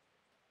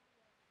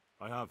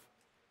 I have,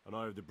 and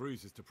I have the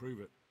bruises to prove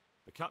it.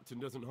 The captain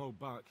doesn't hold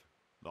back.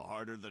 The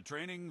harder the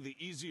training, the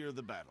easier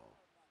the battle.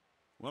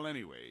 Well,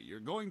 anyway, you're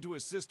going to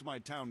assist my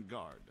town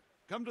guard.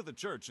 Come to the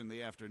church in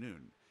the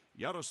afternoon.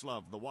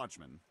 Yaroslav the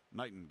watchman,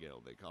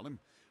 Nightingale they call him,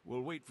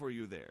 will wait for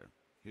you there.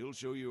 He'll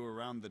show you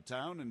around the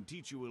town and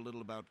teach you a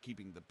little about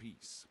keeping the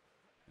peace.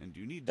 And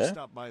you need to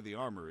stop by the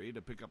armory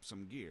to pick up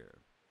some gear.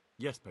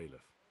 Yes,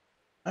 bailiff.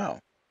 Oh,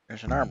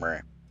 there's an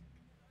armory.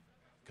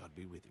 God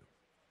be with you.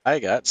 I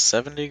got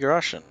 70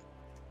 groschen.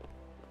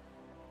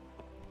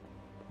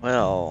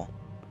 Well,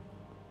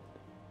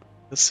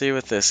 let's see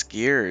what this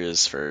gear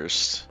is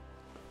first.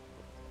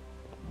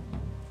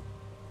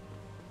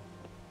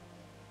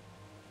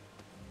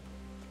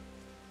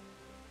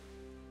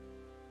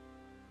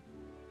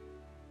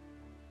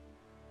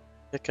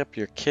 Pick up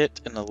your kit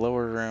in the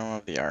lower room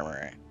of the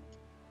armory.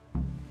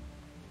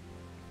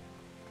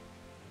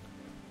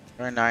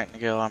 Join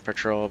Nightingale on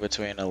patrol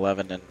between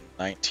 11 and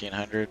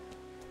 1900.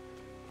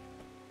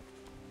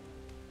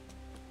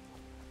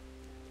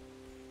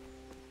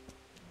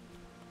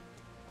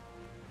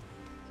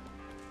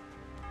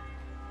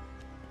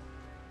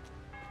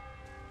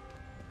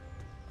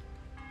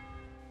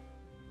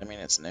 I mean,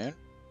 it's noon?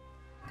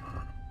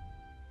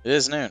 It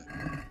is noon.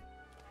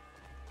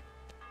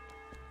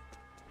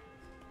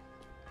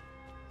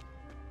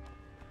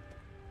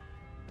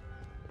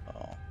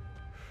 Oh.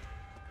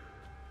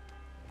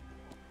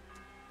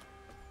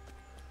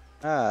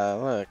 Ah,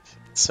 look.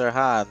 Sir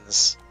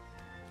Hans.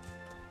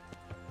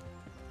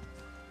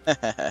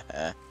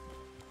 A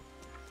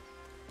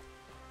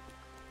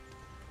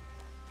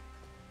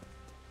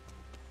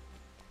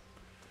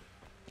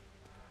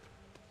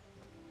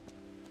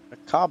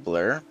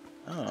cobbler?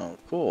 Oh,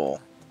 cool.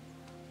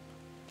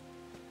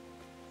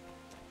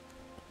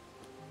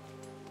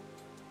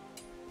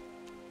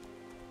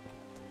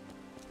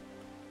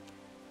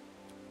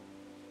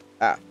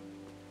 Ah.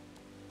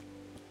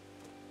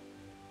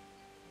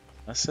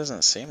 This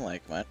doesn't seem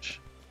like much.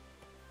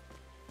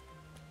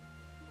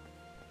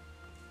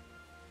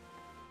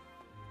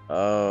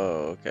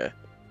 Oh, okay.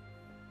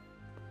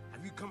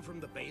 Have you come from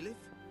the bailiff?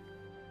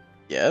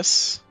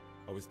 Yes?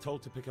 I was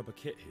told to pick up a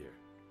kit here.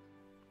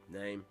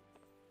 Name?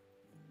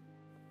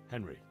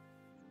 Henry.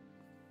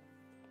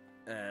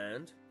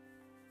 And?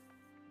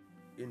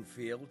 In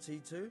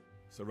fealty to?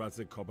 Sir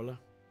Radzig Cobbler?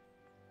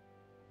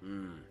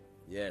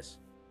 Yes.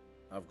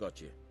 I've got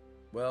you.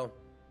 Well,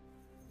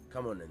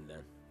 come on in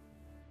then.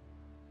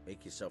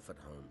 Make yourself at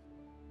home.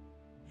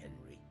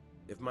 Henry.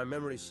 If my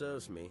memory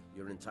serves me,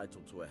 you're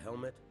entitled to a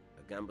helmet,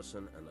 a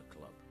gambeson, and a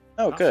club.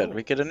 Oh, good.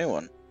 We get a new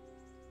one.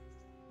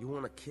 You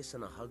want a kiss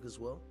and a hug as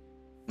well?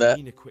 That...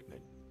 Mean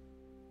equipment.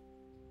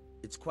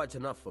 It's quite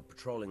enough for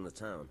patrolling the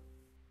town.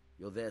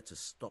 You're there to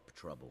stop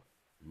trouble,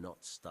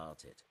 not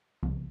start it.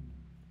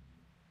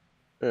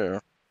 Sure.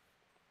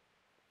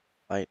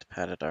 Light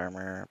padded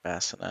armor,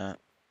 bassinet.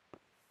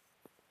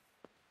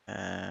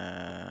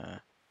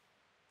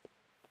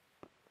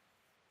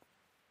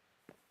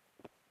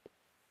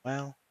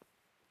 Well,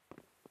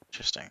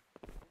 interesting.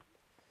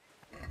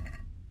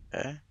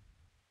 Okay.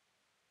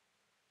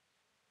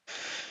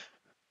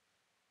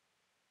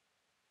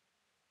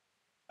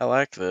 I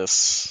like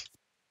this.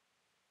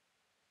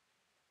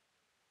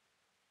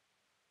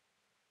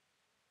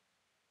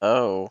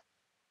 Oh,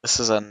 this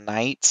is a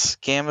knight's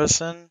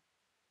gambeson?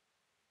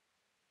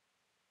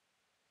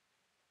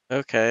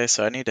 Okay,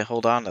 so I need to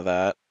hold on to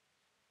that.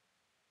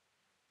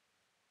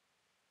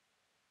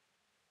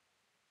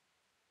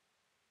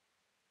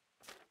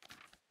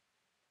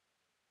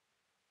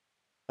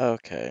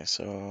 Okay,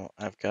 so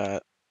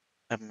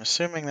I'm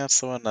assuming that's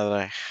the one that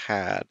I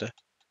had.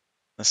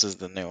 This is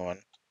the new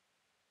one.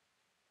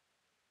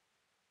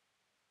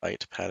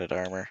 Light padded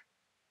armor.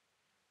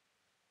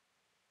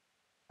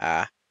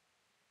 Ah,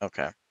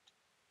 okay.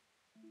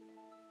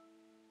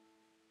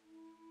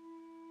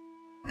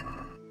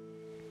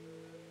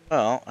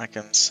 Well, I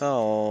can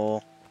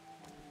sell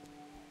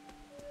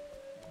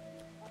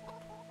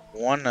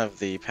one of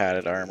the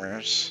padded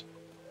armors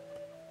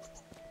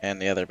and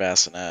the other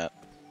bassinet,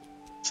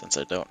 since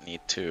I don't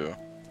need two.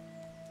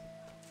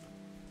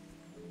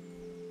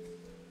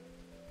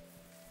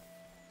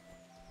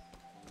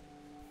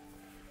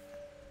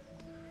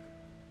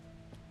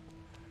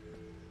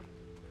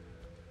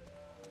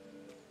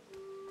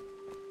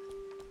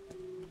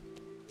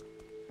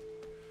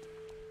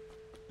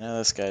 Now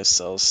this guy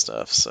sells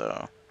stuff,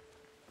 so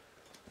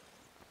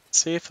let's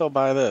see if he'll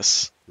buy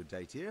this. Good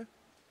day to you.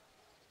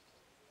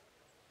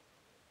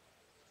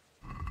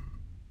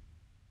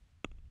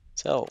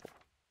 Sell.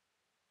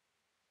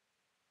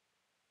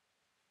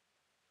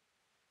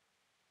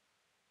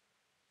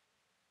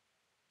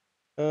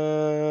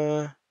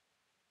 I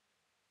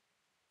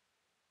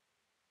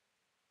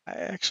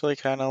actually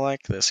kind of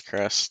like this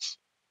crest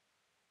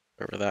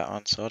over that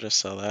one, so I'll just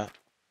sell that.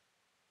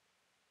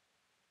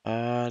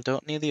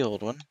 Don't need the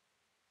old one.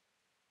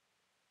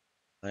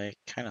 I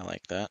kind of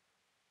like that.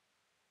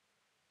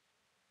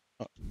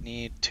 Don't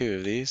need two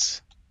of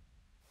these.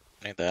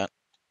 Need that.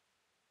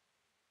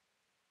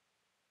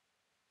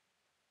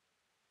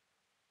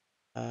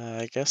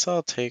 I guess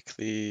I'll take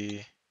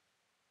the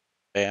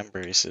bam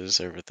braces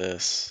over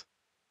this.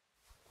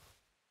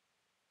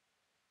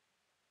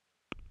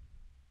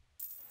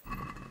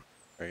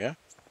 There we go.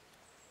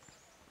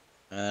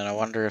 And then I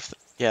wonder if,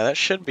 yeah, that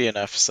should be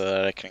enough so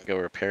that I can go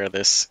repair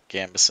this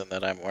gambeson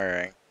that I'm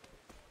wearing.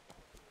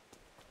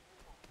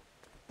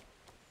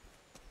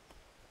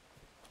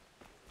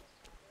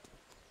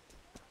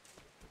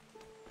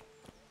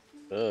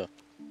 Ugh.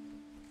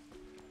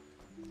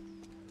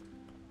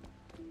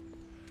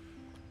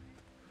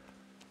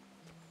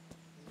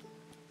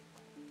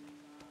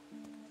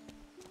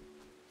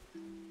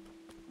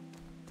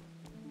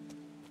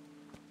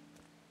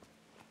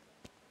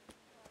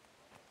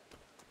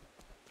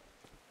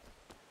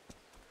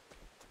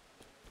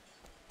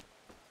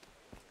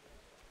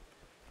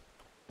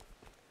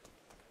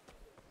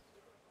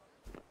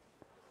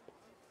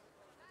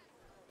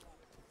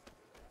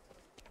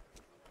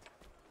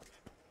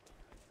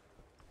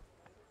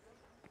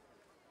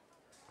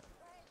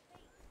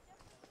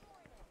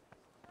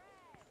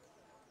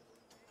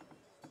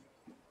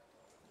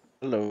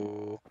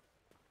 Hello.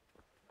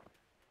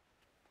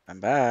 I'm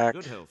back.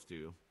 Good health to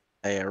you.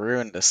 Hey, I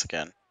ruined this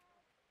again.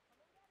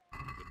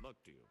 Good luck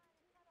to you.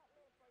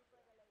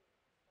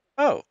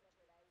 Oh.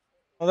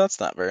 Well,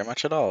 that's not very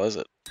much at all, is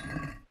it?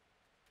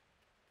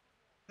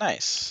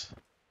 Nice.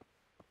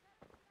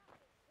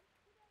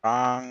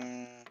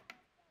 Wrong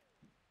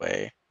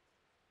way.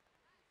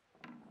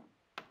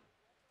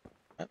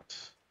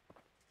 What?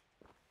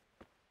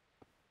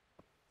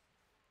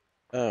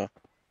 Oh.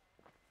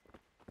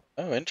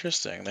 Oh,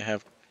 interesting. They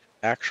have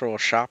actual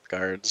shop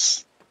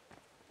guards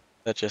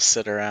that just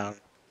sit around.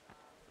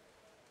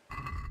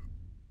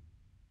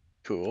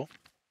 Cool.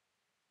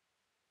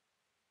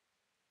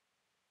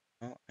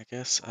 Well, I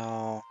guess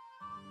I'll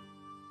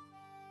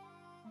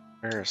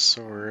wear a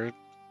sword.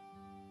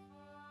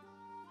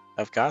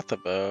 I've got the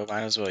bow,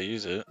 might as well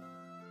use it,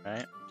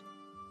 right?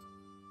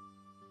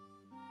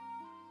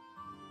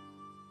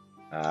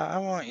 I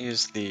won't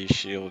use the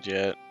shield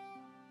yet.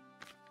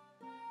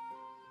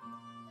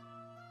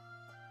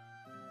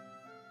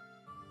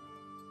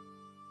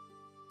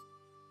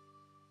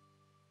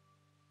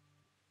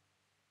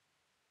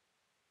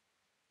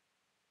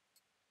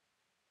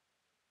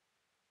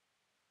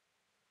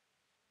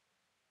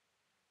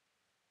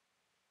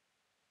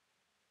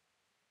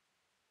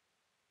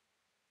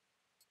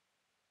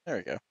 There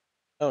we go.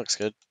 That looks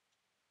good.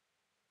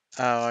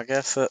 Oh, I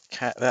guess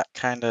that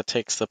kind of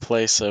takes the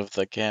place of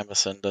the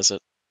gambeson,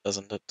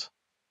 doesn't it?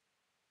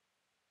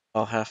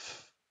 I'll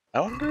have.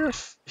 I wonder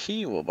if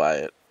he will buy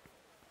it.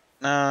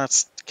 No,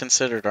 it's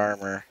considered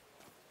armor.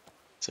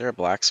 Is there a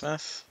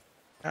blacksmith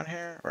down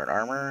here? Or an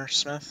armor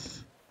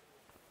smith?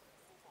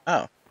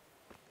 Oh.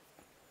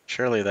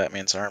 Surely that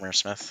means armor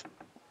smith.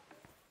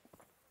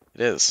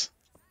 It is.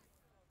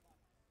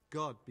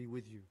 God be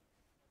with you.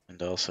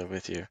 And also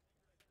with you.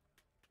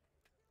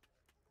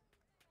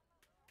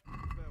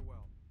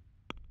 Farewell.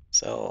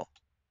 Sell.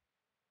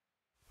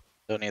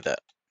 Don't need that.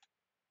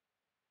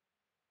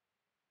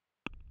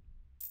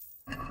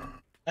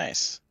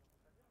 Nice.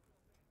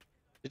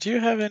 Did you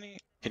have any...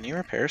 Can you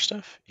repair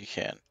stuff? You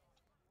can.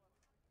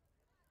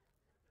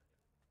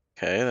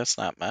 Okay, that's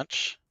not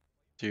much.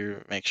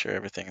 Do make sure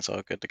everything's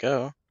all good to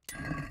go.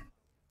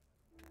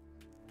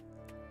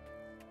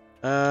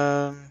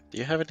 Do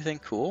you have anything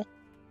cool?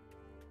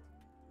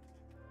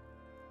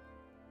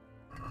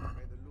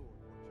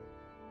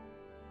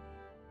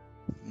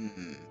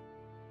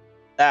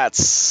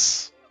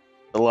 That's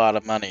a lot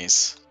of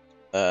monies.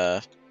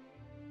 No,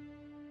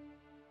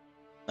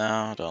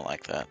 don't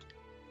like that.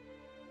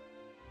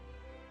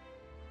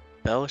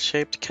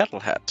 Bell-shaped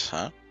kettle hat,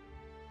 huh?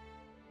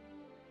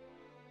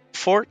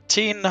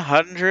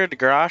 1,400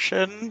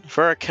 groschen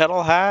for a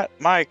kettle hat?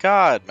 My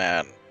god,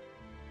 man.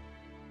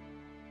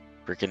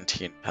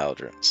 Brigantine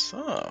pauldrons.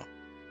 Oh.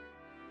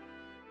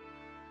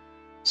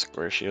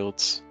 Square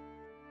shields.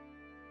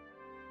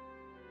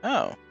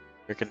 Oh,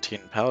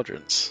 Brigantine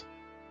Paladins.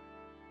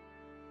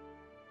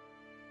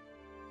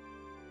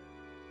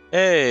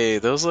 Hey,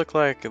 those look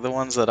like the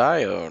ones that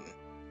I own.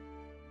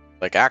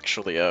 Like,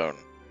 actually own.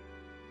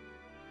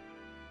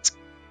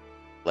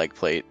 Leg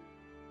plate.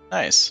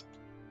 Nice.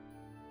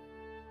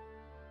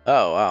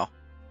 Oh, wow.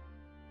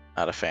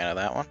 Not a fan of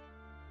that one.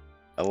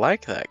 I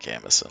like that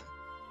gambeson.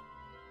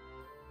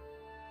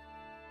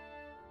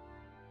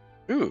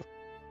 Ooh.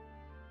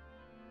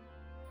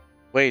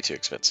 Way too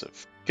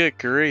expensive. Good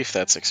grief,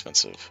 that's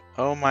expensive.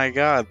 Oh my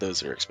god,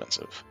 those are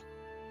expensive.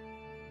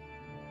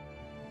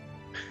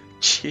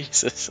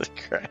 Jesus, a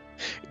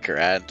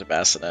grand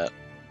bassinet.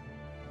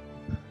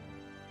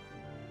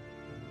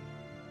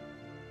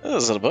 Oh,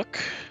 is it a book?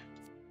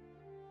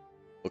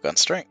 Book on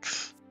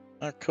strength.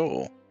 Oh,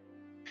 cool.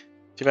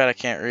 Too bad I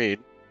can't read.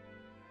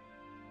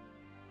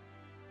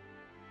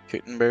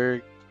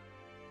 Gutenberg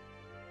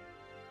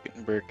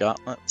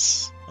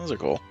gauntlets. Those are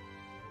cool.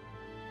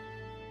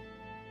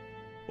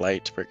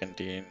 Light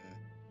Brigandine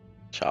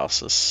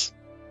chassis.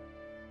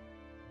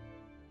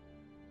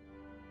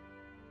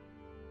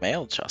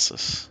 Mailed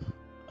chassis.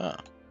 Oh.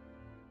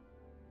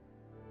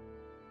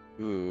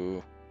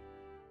 Ooh.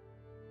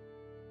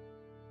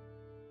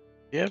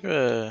 You have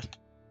a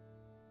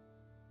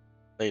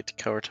late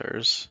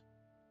courtiers.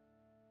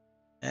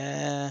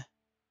 Oh,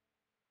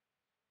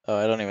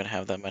 I don't even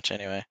have that much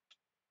anyway.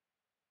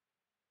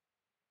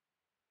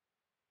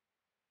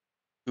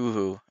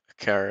 Ooh,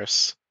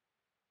 Icarus.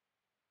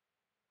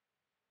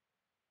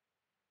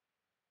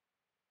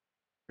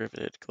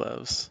 Riveted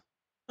gloves.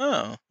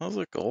 Oh, those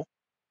look cool.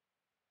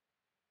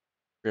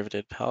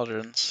 Riveted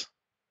paladins.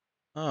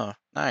 Oh,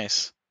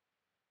 nice.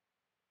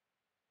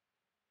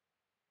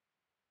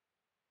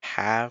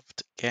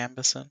 Halved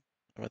gambeson?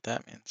 What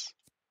that means.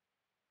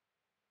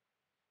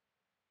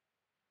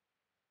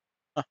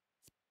 Huh.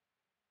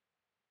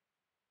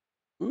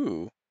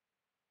 Ooh,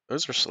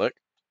 those are slick.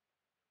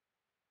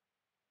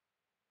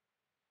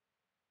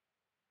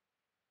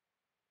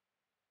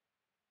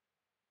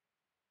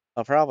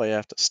 I'll probably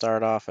have to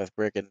start off with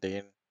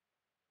Brigandine.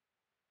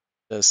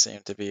 Does seem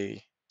to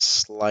be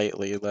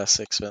slightly less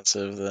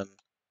expensive than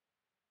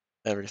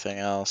everything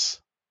else.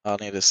 I'll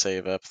need to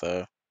save up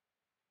though.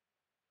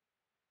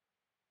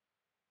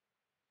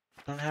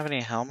 Don't have any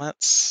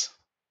helmets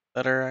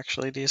that are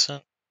actually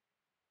decent.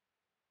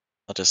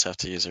 I'll just have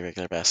to use a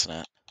regular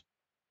bassinet.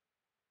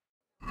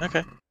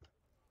 Okay.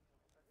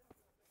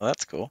 Well,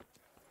 that's cool.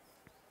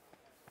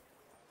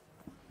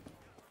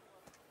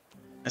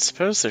 I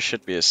suppose there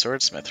should be a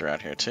swordsmith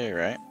around here too,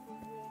 right?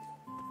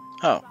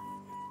 Oh.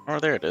 Oh,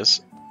 there it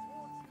is.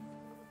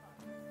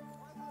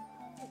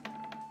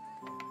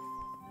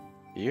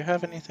 Do you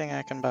have anything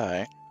I can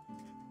buy?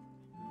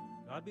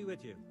 God be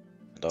with you.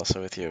 And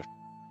also with you.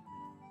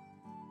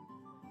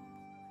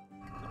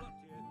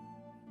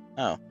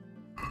 Oh.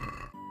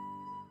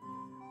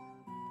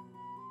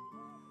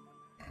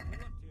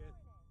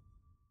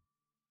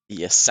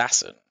 The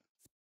assassin.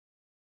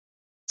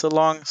 It's a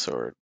long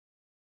sword.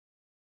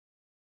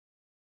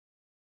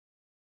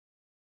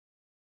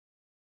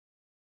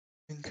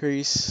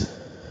 Increase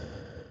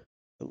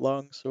the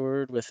long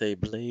sword with a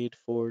blade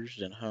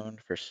forged and honed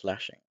for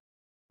slashing.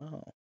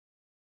 Oh.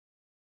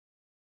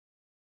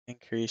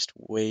 Increased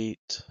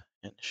weight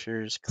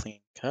ensures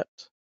clean cut,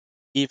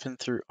 even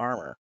through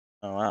armor.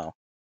 Oh wow.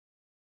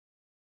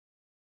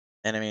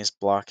 Enemies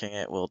blocking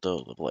it will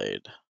dull the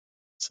blade.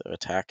 So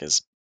attack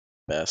is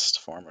best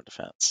form of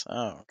defense.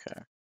 Oh,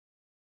 okay.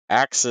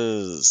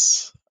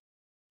 Axes.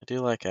 I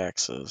do like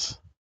axes.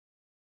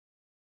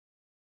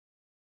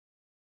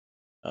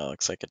 Oh,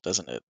 looks like it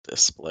doesn't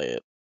display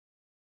it.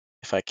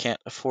 If I can't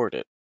afford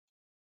it.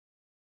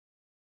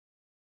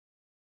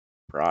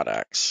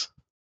 Broadaxe.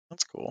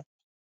 That's cool.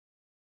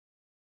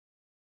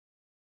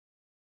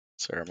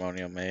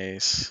 Ceremonial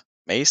mace.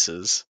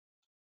 Maces?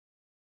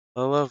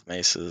 I love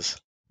maces.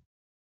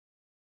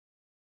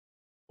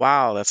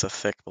 Wow, that's a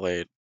thick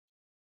blade.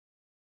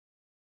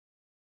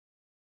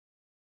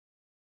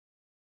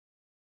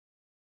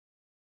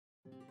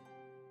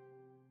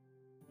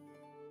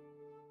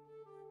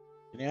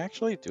 Can you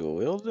actually dual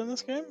wield in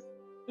this game?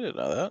 I didn't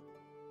know that.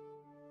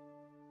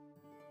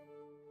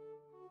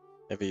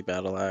 Heavy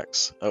battle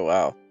axe. Oh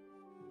wow.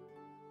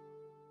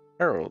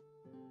 Herald.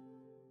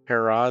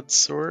 Herod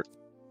sword.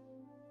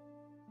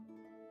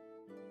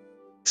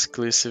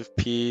 Exclusive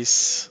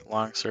piece.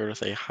 Longsword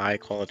with a high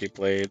quality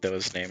blade that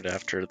was named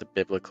after the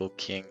biblical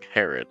king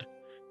Herod,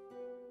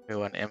 who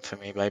won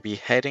infamy by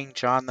beheading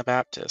John the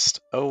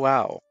Baptist. Oh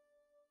wow.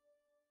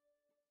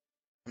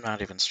 I'm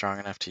not even strong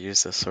enough to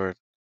use this sword.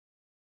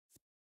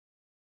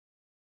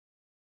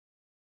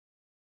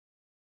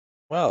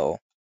 Well,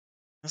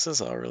 this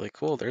is all really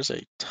cool. There's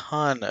a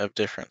ton of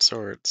different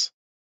swords.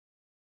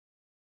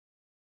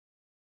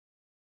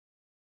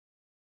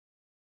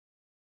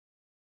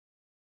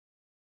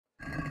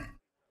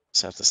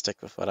 Just have to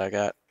stick with what I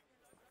got.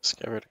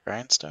 Discovered a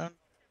grindstone?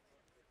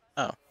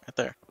 Oh, right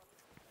there.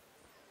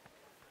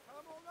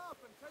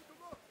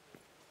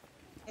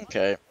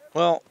 Okay,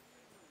 well,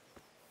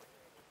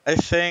 I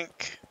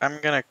think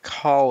I'm gonna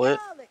call it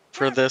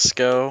for this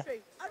go.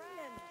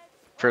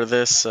 For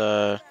this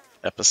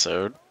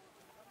episode.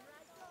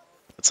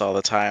 That's all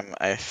the time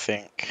I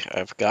think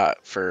I've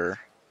got for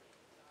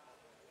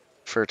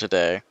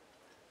today.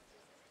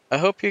 I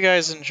hope you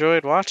guys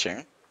enjoyed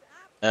watching.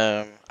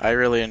 I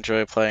really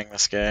enjoy playing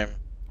this game.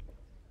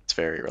 It's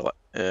very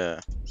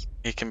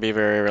it can be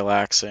very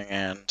relaxing,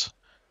 and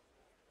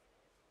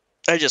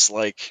I just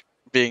like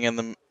being in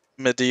the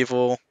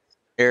medieval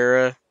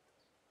era.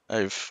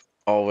 I've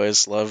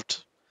always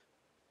loved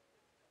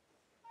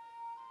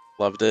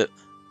it.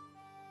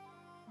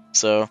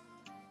 So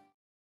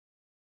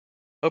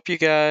hope you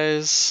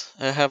guys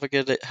have a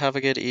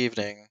good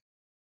evening.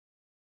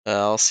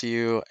 I'll see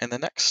you in the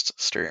next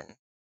stream.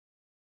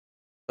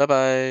 Bye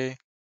bye.